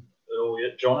mapping at all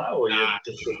yet, Jono, or you're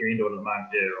just looking into it at the moment?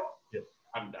 Yeah, right. Yep.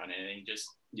 I haven't done anything, just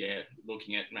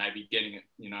looking at maybe getting it,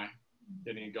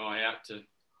 getting a guy out to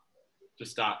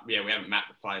start. We haven't mapped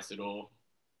the place at all.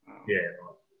 Right.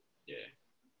 Yeah.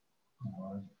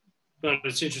 But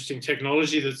it's interesting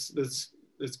technology that's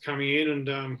coming in, and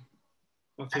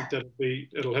I think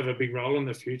it'll have a big role in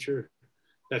the future.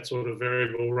 That sort of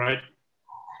variable rate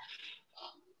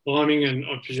liming, and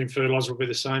I presume fertiliser will be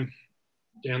the same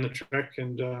down the track.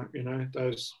 And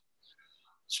those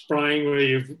spraying where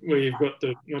you've got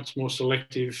the much more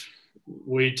selective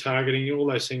weed targeting, all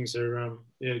those things are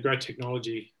great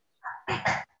technology.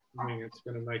 I mean, it's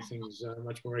going to make things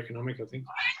much more economic, I think.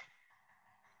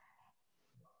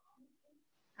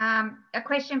 A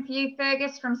question for you,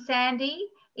 Fergus, from Sandy.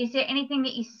 Is there anything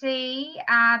that you see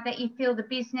that you feel the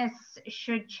business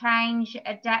should change,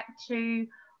 adapt to,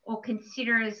 or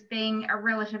consider as being a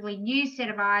relatively new set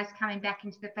of eyes coming back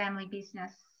into the family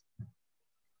business?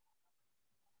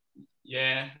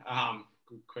 Yeah,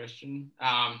 good question.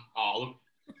 Look,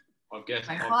 I guess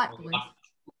I'm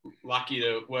lucky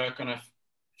to work on a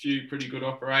few pretty good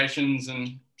operations,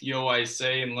 and you always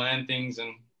see and learn things,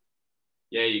 and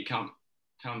you come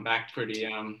back pretty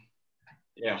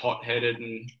hot-headed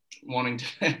and wanting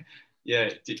to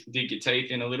dig your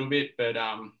teeth in a little bit, but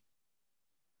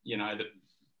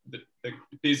the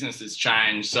business has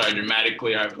changed so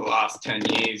dramatically over the last 10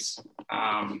 years.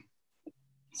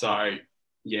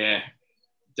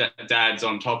 Dad's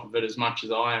on top of it as much as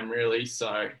I am, really.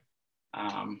 So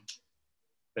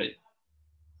but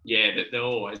yeah,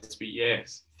 there'll always be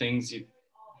things you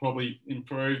probably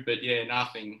improve, but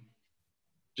nothing.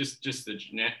 Just the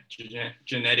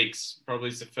genetics probably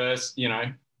is the first.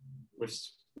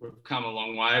 We've come a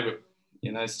long way, but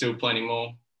there's still plenty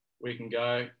more we can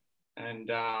go,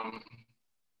 and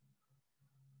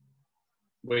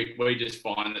we just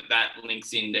find that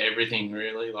links into everything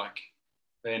really, like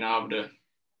being able to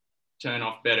turn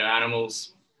off better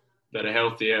animals that are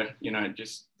healthier.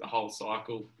 Just the whole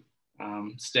cycle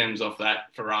stems off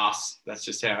that for us. That's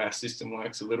just how our system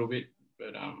works a little bit,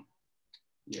 but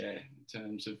in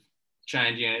terms of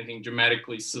changing anything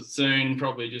dramatically soon,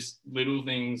 probably just little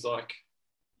things like,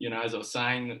 as I was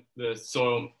saying, the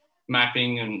soil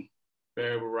mapping and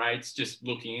variable rates, just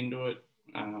looking into it.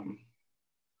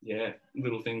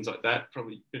 Little things like that,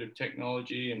 probably a bit of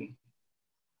technology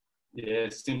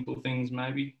and simple things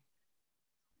maybe.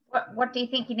 What do you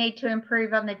think you need to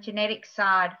improve on the genetic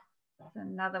side? That's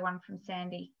another one from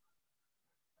Sandy.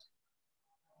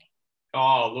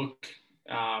 Oh, look,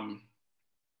 our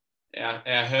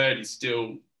herd is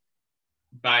still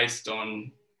based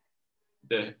on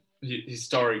the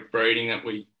historic breeding that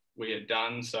we had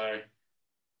done. So,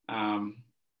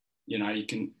 you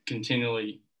can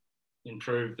continually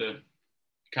improve the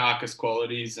carcass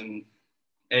qualities and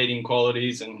eating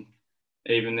qualities and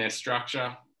even their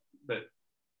structure. But,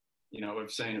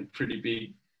 we've seen a pretty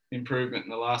big improvement in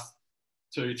the last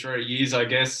 2-3 years, I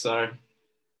guess. So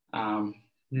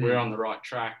we're on the right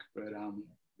track, but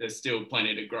there's still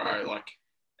plenty to grow. Like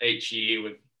each year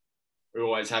we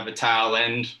always have a tail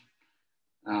end,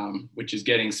 which is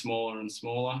getting smaller and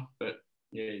smaller. But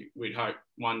we'd hope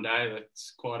one day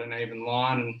that's quite an even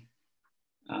line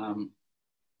and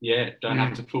don't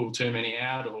have to pull too many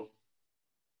out or.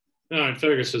 No,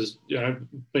 Fergus has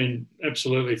been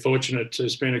absolutely fortunate to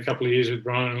spend a couple of years with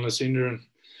Brian and Lucinda and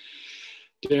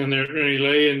down there at Rennie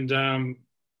Lee, and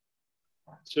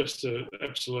just an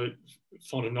absolute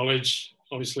font of knowledge,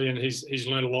 obviously, and he's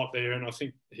learned a lot there, and I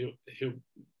think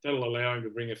that'll allow him to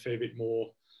bring a fair bit more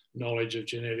knowledge of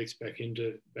genetics back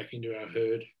into our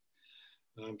herd.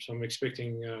 So I'm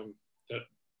expecting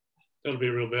that'll be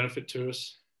a real benefit to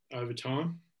us over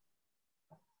time.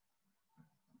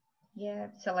 Yeah,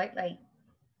 absolutely.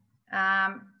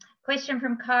 Question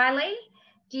from Kylie.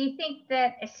 Do you think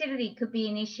that acidity could be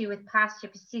an issue with pasture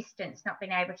persistence, not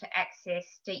being able to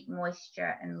access deep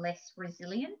moisture and less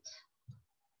resilient?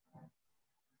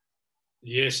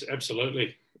 Yes,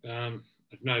 absolutely. I've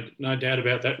no doubt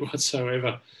about that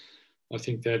whatsoever. I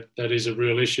think that is a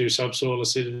real issue. Subsoil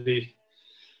acidity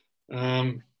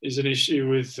is an issue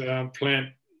with plant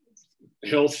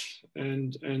health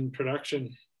and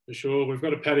production for sure. We've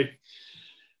got a paddock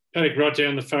right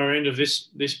down the far end of this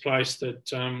place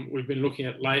that we've been looking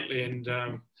at lately, and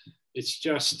it's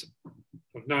just,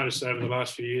 I've noticed over the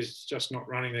last few years, it's just not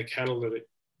running the cattle that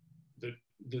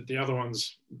the other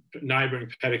ones, neighbouring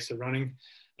paddocks are running,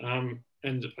 and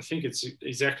I think it's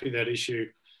exactly that issue.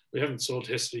 We haven't soil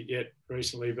tested it yet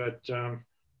recently, but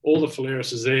all the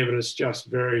phalaris is there, but it's just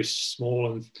very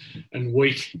small and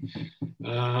weak,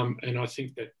 and I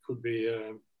think that could be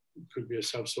a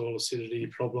subsoil acidity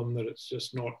problem, that it's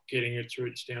just not getting its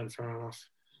roots down far enough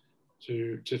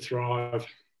to thrive.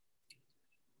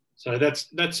 So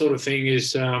that sort of thing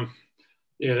is,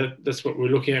 that's what we're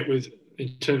looking at with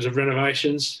in terms of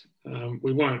renovations.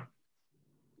 We won't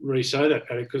re-sow that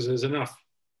paddock because there's enough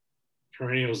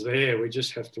perennials there. We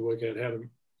just have to work out how to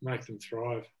make them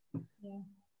thrive. Yeah.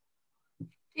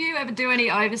 Do you ever do any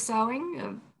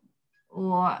oversowing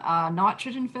or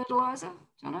nitrogen fertiliser,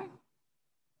 Jono?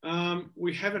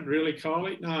 We haven't really,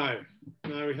 Kylie. No,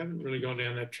 we haven't really gone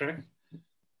down that track.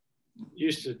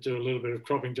 Used to do a little bit of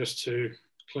cropping just to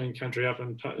clean country up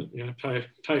and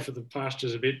pay for the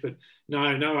pastures a bit, but no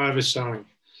oversowing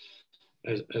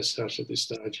as such at this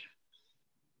stage.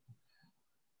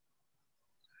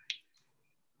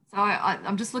 So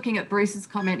I'm just looking at Bruce's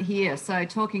comment here. So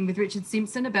talking with Richard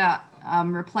Simpson about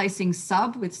replacing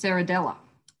sub with Ceradella,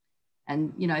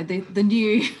 and the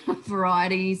new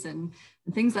varieties and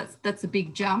things. That's a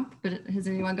big jump. But has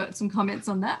anyone got some comments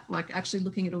on that? Like actually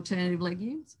looking at alternative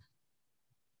legumes?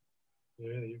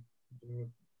 Yeah, you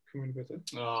comment about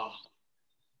that? Oh,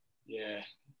 yeah.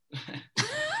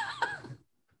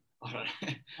 I don't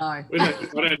know. No. I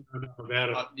don't know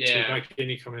about it to make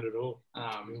any comment at all, to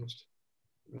be honest.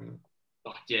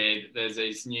 There's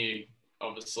these new,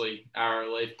 obviously,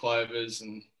 arrow leaf clovers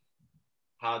and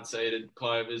hard-seeded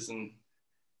clovers, and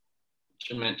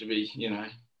which are meant to be,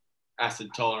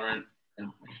 acid tolerant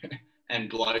and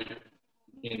bloat,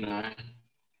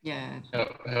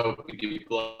 help give you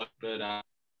bloat. But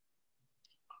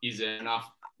is there enough,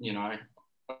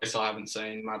 guess I haven't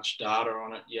seen much data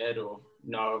on it yet, or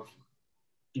know of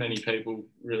many people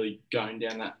really going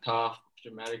down that path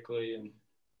dramatically. And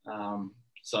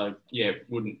so, yeah,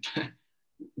 wouldn't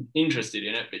interested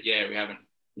in it, but yeah, we haven't,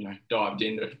 dived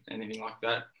into anything like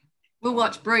that. We'll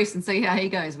watch Bruce and see how he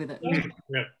goes with it.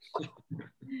 Yeah.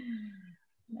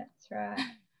 That's right.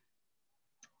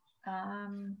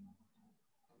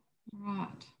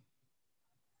 Right.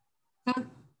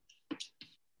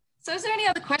 So is there any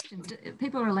other questions?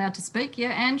 People are allowed to speak. Yeah,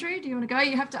 Andrew, do you want to go?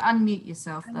 You have to unmute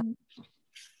yourself, though.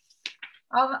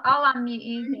 I'll unmute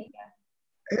you.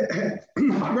 There you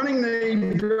go. Running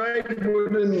the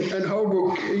Braidwood and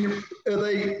Holbrook,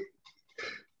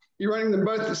 you're running them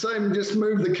both the same, just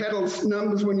move the cattle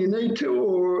numbers when you need to,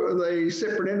 or are they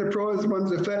separate enterprise?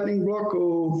 One's a fattening block,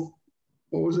 or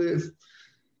was there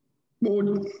more?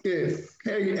 Yeah,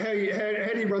 how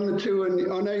do you run the two?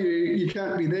 And I know you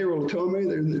can't be there all the time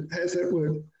either. How's that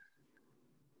work?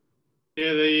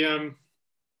 Yeah,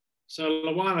 so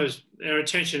Luana's, our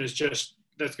intention is just,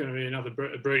 that's going to be another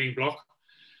breeding block.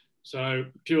 So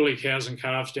purely cows and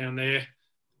calves down there.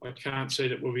 I can't see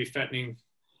that we'll be fattening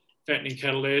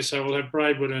cattle there. So we'll have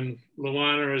Braidwood and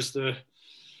Luana as the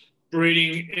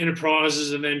breeding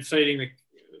enterprises, and then feeding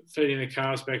the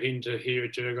calves back into here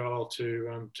at Jergyle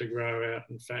to grow out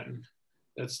and fatten.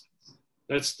 That's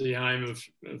the aim of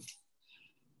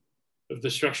the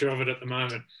structure of it at the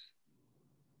moment.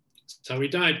 So we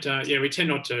don't, we tend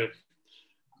not to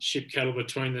ship cattle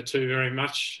between the two very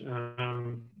much.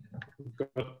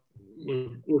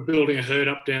 We're building a herd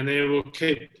up down there. We're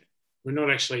not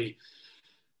actually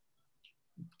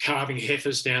calving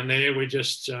heifers down there. We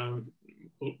just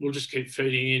we'll just keep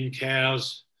feeding in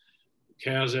cows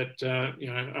at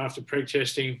after preg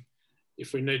testing.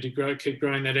 If we need to keep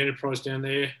growing that enterprise down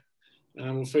there,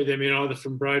 we'll feed them in either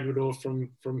from Braidwood or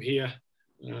from here.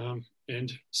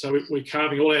 And so we're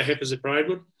calving all our heifers at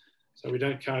Braidwood, so we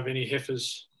don't calve any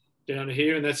heifers down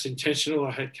here, and that's intentional.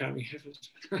 I hate calving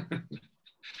heifers.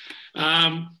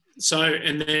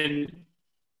 And then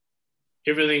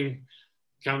everything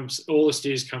comes, all the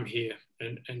steers come here,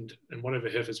 and whatever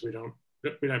heifers we don't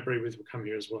breed with will come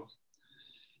here as well.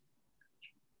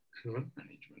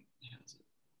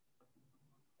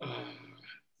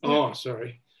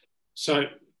 Sorry.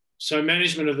 So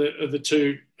management of the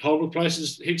two Holbrook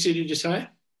places. Hicksy, did you say?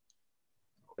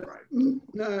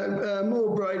 No,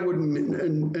 more Braidwood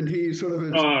and here sort of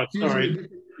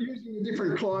using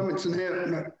different climates, and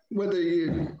how, whether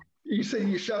you see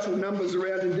you shuffle numbers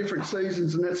around in different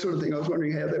seasons and that sort of thing. I was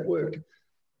wondering how that worked.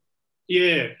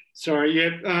 Yeah, sorry.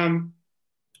 Yeah.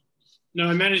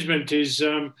 No, management is,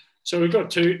 so we've got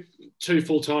two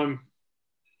full-time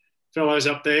fellows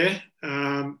up there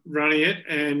running it,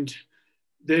 and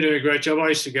they're doing a great job. I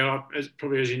used to go up, as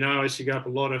you know, I used to go up a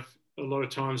lot of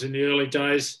times in the early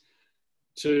days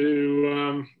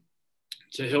to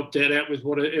help Dad out with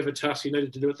whatever task he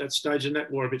needed to do at that stage, and that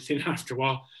wore a bit thin after a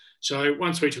while. So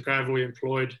once we took over, we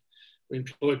employed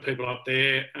people up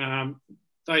there.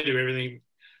 They do everything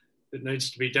that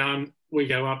needs to be done. We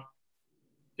go up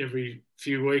every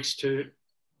few weeks to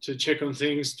check on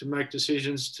things, to make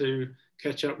decisions, to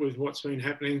catch up with what's been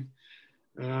happening,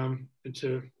 and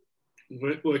to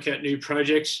work out new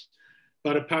projects.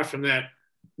 But apart from that,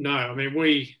 no. I mean,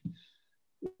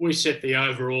 we set the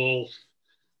overall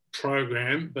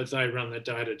program, but they run the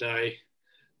day-to-day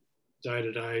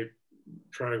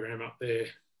program up there.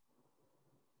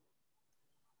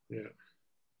 Yeah.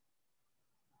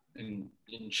 And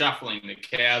shuffling the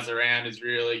cows around is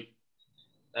really,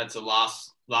 that's a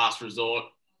last resort.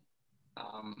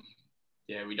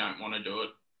 We don't want to do it.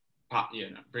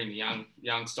 Bring the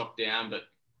young stock down, but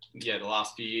the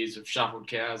last few years we've shuffled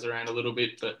cows around a little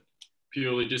bit, but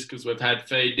purely just because we've had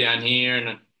feed down here,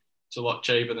 and it's a lot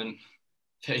cheaper than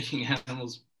feeding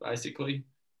animals, basically.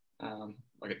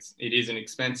 It is an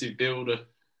expensive bill to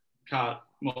cart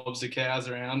mobs of cows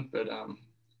around, but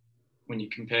when you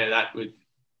compare that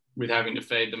with having to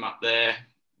feed them up there,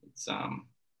 it's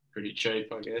pretty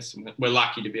cheap, I guess. And we're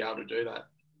lucky to be able to do that.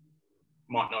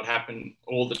 Might not happen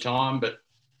all the time, but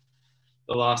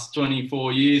the last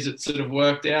 24 years it's sort of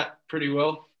worked out pretty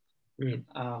well. Yeah.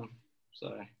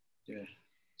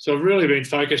 So I've really been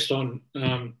focused on,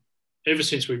 ever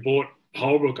since we bought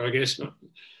Holbrook, I guess,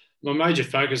 my major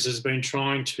focus has been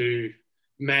trying to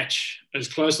match as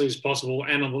closely as possible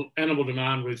animal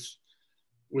demand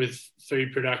with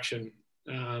food production,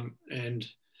 and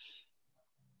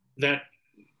that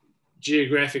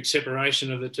geographic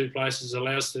separation of the two places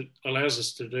allows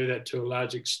us to do that to a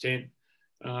large extent,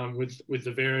 with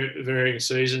the varying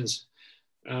seasons.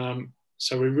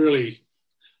 So we're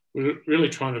really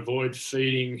trying to avoid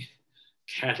feeding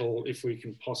cattle if we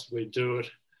can possibly do it.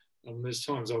 There's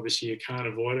times obviously you can't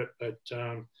avoid it,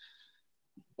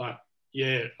 but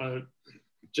yeah, I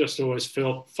just always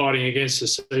felt fighting against the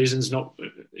seasons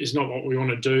is not what we want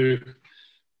to do,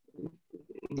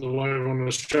 the way we want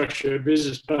to structure a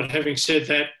business. But having said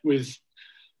that, with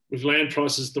land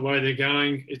prices the way they're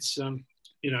going, it's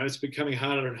it's becoming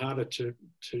harder and harder to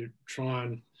try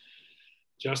and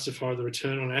justify the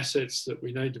return on assets that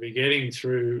we need to be getting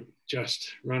through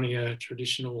just running a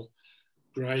traditional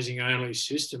grazing only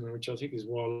system, which I think is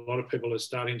why a lot of people are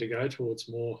starting to go towards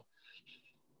more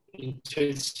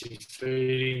intensive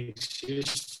feeding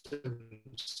systems,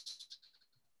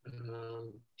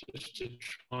 just to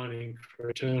try and increase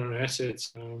return on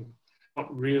assets.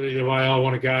 Not really the way I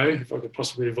want to go. If I could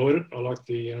possibly avoid it, I like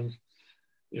the, I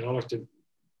like to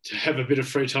have a bit of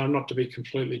free time, not to be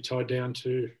completely tied down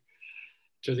to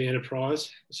the enterprise.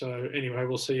 So anyway,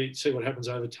 we'll see what happens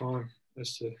over time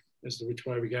as to which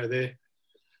way we go there.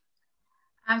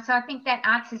 So I think that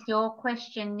answers your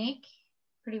question, Nick,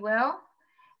 pretty well.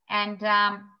 And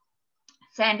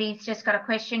Sandy's just got a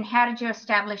question. How did you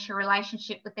establish a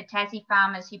relationship with the Tassie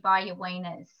farmers who buy your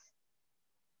weaners?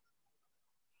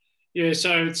 Yeah,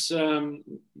 so it's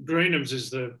Greenhams is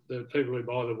the people who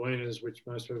buy the weaners, which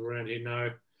most people around here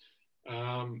know.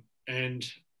 And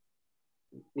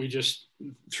we just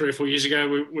 3 or 4 years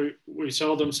ago we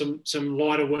sold them some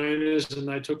lighter weaners, and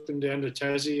they took them down to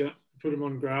Tassie, put them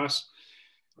on grass,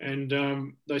 and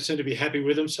they seemed to be happy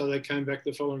with them, so they came back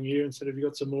the following year and said, have you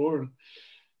got some more?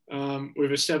 And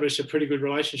we've established a pretty good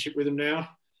relationship with them now.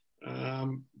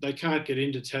 They can't get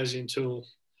into Tassie until,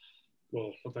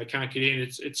 well, if they can't get in,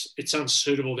 it's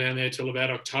unsuitable down there till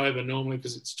about October normally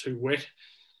because it's too wet.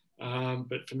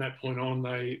 But from that point on,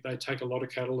 they take a lot of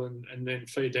cattle and then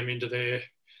feed them into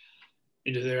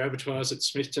their abattoirs at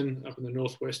Smithton up in the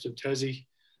northwest of Tassie.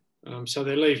 So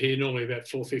they leave here normally about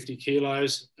 450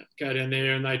 kilos, go down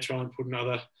there and they try and put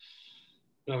another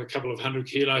couple of 100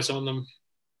 kilos on them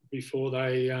before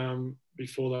they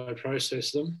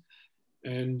process them.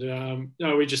 And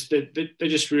no, they're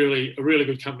just really a really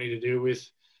good company to deal with,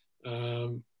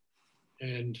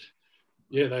 and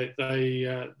yeah, they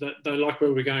like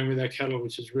where we're going with our cattle,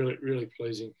 which is really, really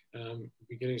pleasing.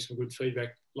 We're getting some good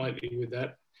feedback lately with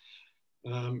that,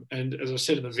 and as I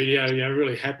said in the video,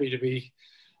 really happy to be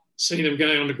seeing them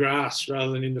going on the grass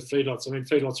rather than into feedlots. I mean,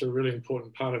 feedlots are a really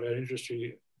important part of our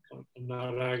industry. I'm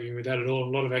not arguing with that at all. A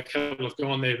lot of our cattle have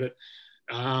gone there, but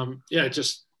yeah, it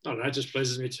just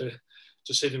pleases me to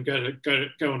see them go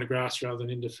on the grass rather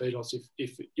than into feedlots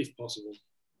if possible.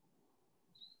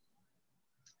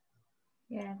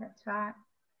 Yeah, that's right.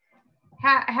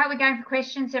 How are we going for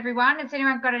questions, everyone? Has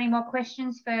anyone got any more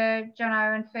questions for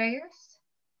Jono and Fergus?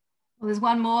 Well, there's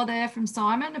one more there from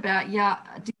Simon about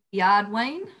yard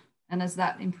wean, and has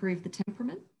that improved the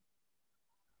temperament?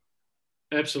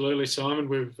 Absolutely, Simon.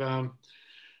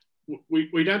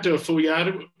 We don't do a full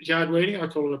yard weaning. I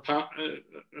call it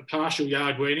a partial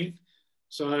yard weaning.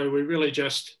 So we really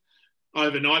just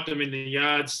overnight them in the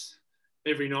yards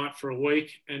every night for a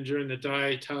week, and during the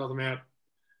day tail them out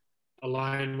a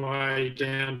laneway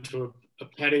down to a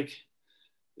paddock.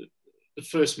 The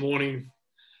first morning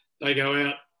they go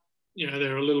out,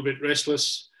 they're a little bit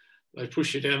restless. They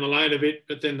push you down the lane a bit,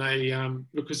 but then they,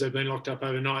 because they've been locked up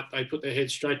overnight, they put their head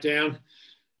straight down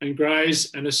and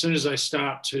graze. And as soon as they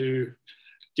start to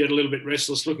get a little bit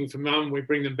restless looking for mum, we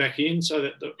bring them back in, so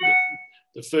that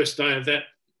the first day of that,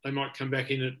 they might come back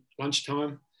in at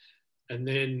lunchtime. And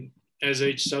then as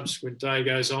each subsequent day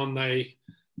goes on, they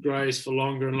graze for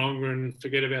longer and longer and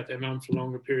forget about their mum for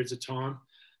longer periods of time.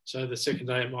 So the second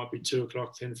day it might be 2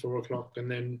 o'clock, then 4 o'clock.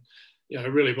 And then,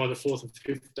 really by the 4th and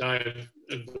 5th day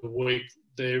of the week,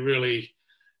 they're really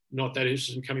not that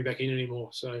interested in coming back in anymore.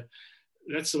 So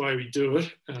that's the way we do it.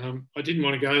 I didn't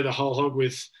want to go the whole hog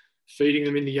with feeding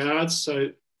them in the yards.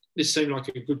 So this seemed like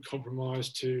a good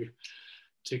compromise to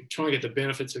try and get the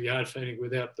benefits of yard feeding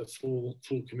without the full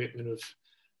commitment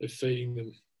of feeding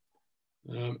them.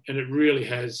 And it really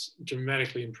has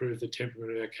dramatically improved the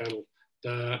temperament of our cattle.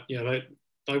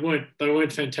 They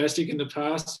weren't fantastic in the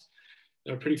past.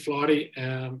 They were pretty flighty,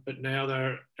 but now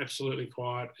they're absolutely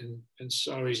quiet and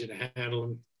so easy to handle,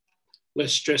 and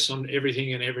less stress on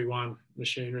everything and everyone,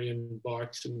 machinery and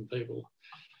bikes and people.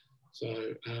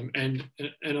 So, and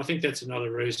I think that's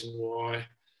another reason why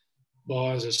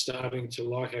buyers are starting to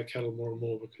like our cattle more and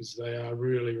more, because they are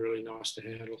really, really nice to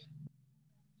handle.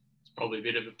 It's probably a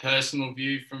bit of a personal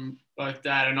view from both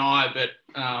Dad and I, but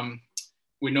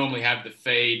we normally have the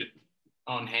feed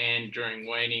on hand during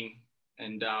weaning,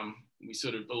 and we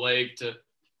sort of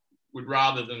would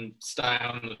rather them stay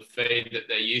on the feed that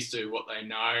they're used to, what they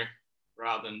know,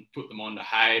 rather than put them onto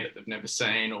hay that they've never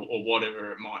seen or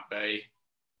whatever it might be.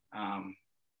 I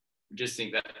just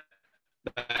think that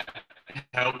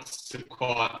helps to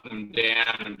quiet them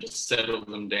down and just settle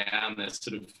them down. They're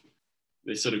sort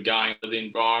of going to the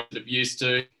environment they're used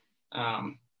to.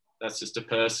 That's just a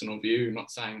personal view. I'm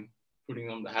not saying putting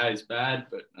them to hay is bad,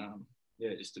 but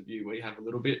yeah, just a view we have a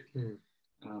little bit.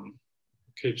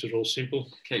 Keeps it all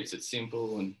simple. Keeps it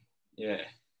simple, and yeah.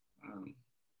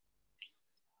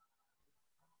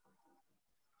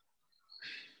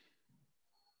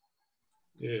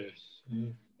 Yeah.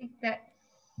 I think that's...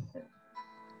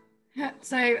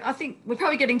 So I think we're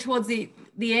probably getting towards the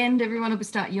end. Everyone will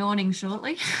start yawning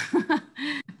shortly.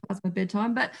 Past my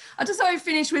bedtime. But I just want to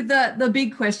finish with the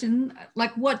big question.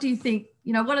 Like, what do you think,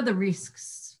 what are the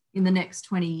risks in the next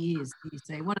 20 years, do you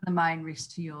see? What are the main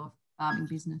risks to your farming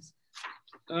business?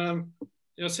 I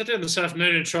sat down this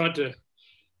afternoon and tried to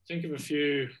think of a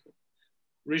few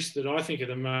risks that I think are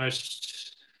the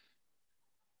most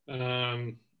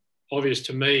obvious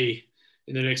to me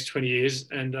in the next 20 years.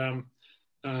 And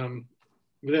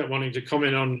without wanting to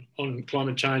comment on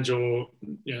climate change, or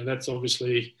that's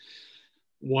obviously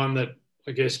one that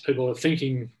I guess people are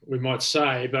thinking we might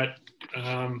say, but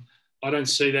I don't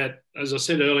see that. As I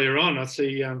said earlier on, I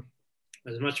see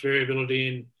as much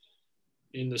variability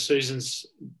in the seasons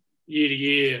year to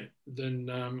year than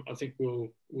I think we'll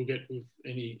get with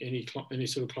any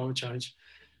sort of climate change.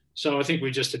 So I think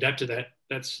we just adapt to that.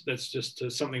 That's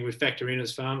just something we factor in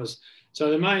as farmers.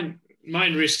 So the main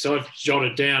risks I've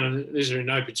jotted down, and these are in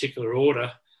no particular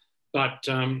order, but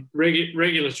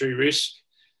regulatory risk,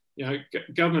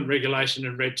 government regulation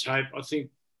and red tape, I think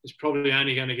is probably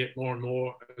only going to get more and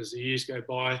more as the years go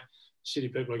by. City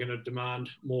people are going to demand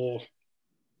more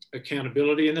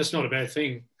accountability, and that's not a bad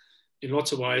thing in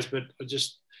lots of ways, but I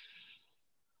just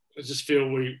feel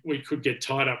we could get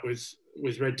tied up with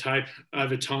red tape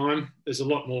over time. There's a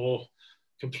lot more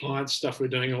compliance stuff we're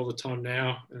doing all the time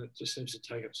now, and it just seems to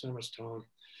take up so much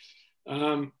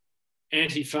time.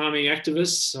 Anti-farming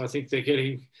activists, I think they're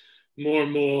getting more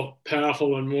and more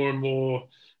powerful and more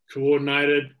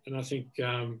coordinated, and I think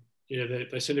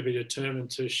they seem to be determined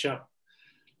to shut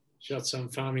some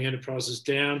farming enterprises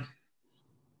down.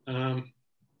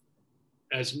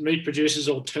 As meat producers,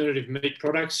 alternative meat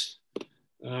products,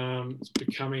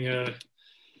 it's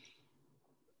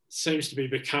seems to be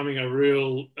becoming a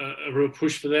real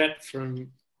push for that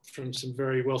from some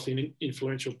very wealthy and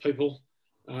influential people.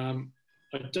 I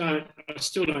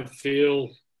still don't feel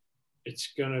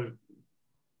it's going to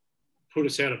put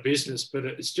us out of business, but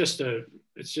it's just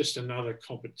another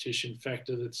competition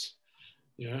factor that's,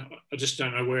 I just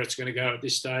don't know where it's going to go at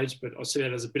this stage, but I see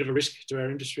that as a bit of a risk to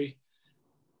our industry.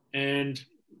 And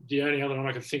the only other one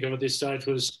I could think of at this stage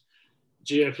was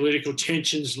geopolitical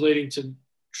tensions leading to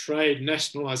trade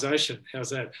nationalisation. How's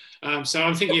that? So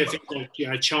I'm thinking of things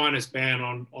like, China's ban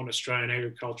on Australian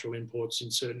agricultural imports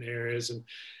in certain areas and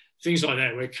things like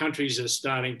that, where countries are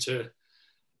starting to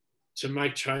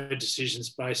make trade decisions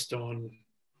based on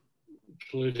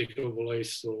political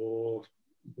beliefs or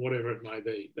whatever it may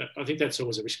be. I think that's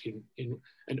always a risk in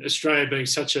Australia being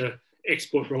such an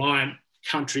export-reliant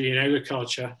country in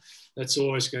agriculture. That's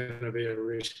always going to be a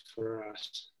risk for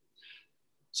us.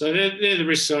 So they're the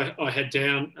risks I had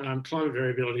down. Climate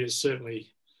variability is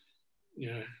certainly,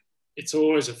 it's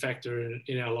always a factor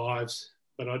in our lives,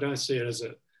 but I don't see it as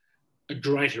a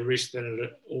greater risk than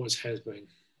it always has been.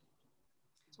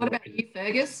 What about you,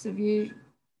 Fergus? Do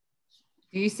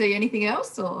you see anything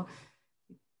else, or?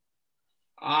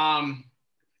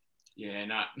 Yeah,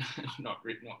 no, not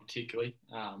particularly.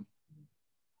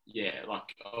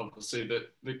 Like obviously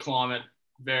the climate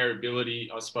variability,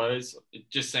 I suppose, it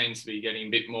just seems to be getting a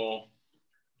bit more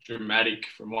dramatic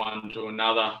from one to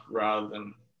another rather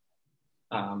than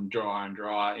dry and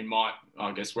dry.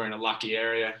 I guess we're in a lucky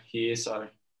area here, so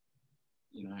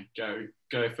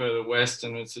go further west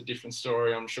and it's a different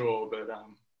story, I'm sure. But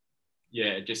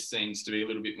it just seems to be a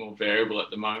little bit more variable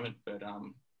at the moment. But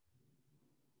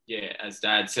as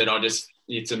Dad said,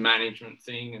 it's a management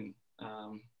thing, and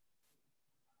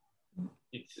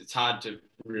it's hard to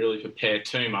really prepare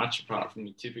too much apart from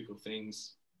your typical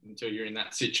things until you're in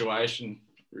that situation.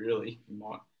 Really,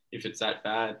 if it's that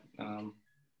bad. And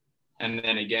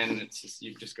then again,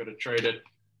 you've just got to treat it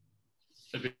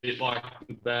a bit like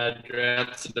the bad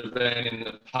droughts that have been in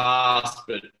the past,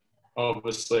 but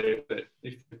obviously if they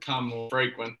become more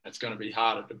frequent, it's going to be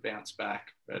harder to bounce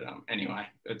back. But anyway,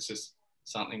 it's just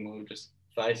something we'll just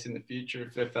face in the future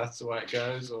if that's the way it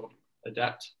goes, or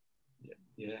adapt.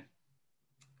 Yeah.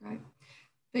 Great.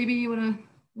 Phoebe, you want to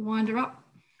wind her up?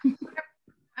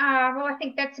 Well, I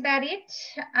think that's about it.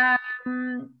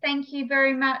 Thank you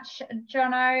very much,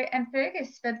 Jono and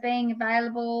Fergus, for being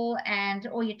available and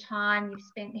all your time you've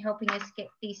spent helping us get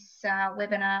this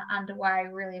webinar underway.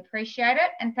 Really appreciate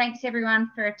it. And thanks everyone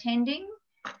for attending.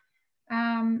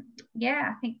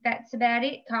 Yeah, I think that's about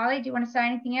it. Kylie, do you want to say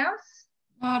anything else?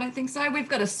 No, I don't think so. We've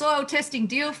got a soil testing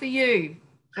deal for you,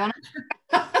 Jono.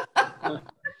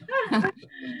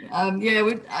 Yeah,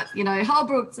 we've, you know,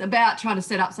 Holbrook's about trying to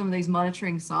set up some of these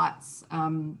monitoring sites,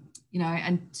 you know,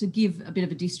 and to give a bit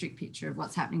of a district picture of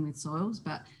what's happening with soils.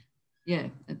 But yeah,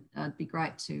 it'd be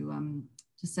great to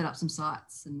set up some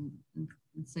sites and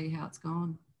see how it's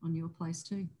gone on your place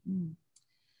too. You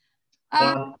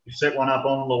set one up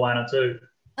on Luana too.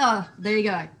 Oh, there you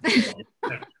go.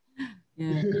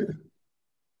 Yeah.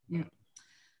 Yeah.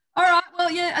 All right.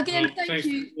 Well, yeah. Again, thank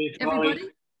you, everybody.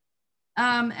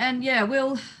 And yeah,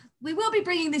 we will be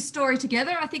bringing this story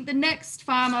together. I think the next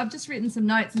farm, I've just written some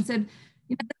notes and said,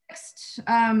 you know, the next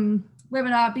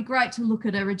webinar, it'd be great to look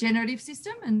at a regenerative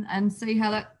system and see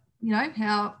how that, you know,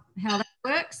 how that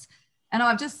works. And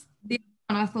I've just, the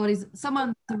other one I thought is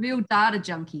someone's a real data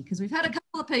junkie, because we've had a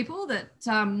couple of people that,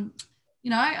 you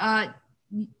know, are,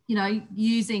 you know,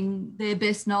 using their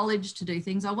best knowledge to do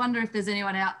things. I wonder if there's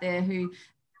anyone out there who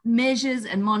measures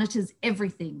and monitors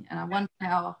everything, and I wonder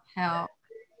how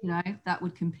you know that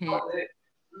would compare.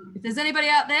 If there's anybody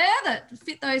out there that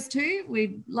fit those two,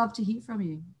 we'd love to hear from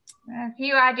you. A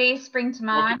few ideas spring to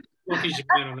mind.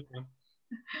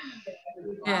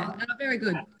 Yeah, no, very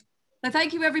good. So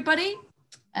thank you, everybody.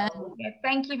 Yeah,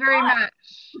 thank you very much.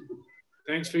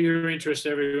 Thanks for your interest,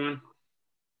 everyone.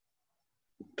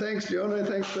 Thanks, Jono.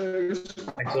 Thanks, Fergus.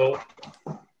 Thanks all.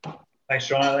 Thanks,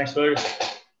 Jono. Thanks,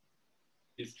 Fergus.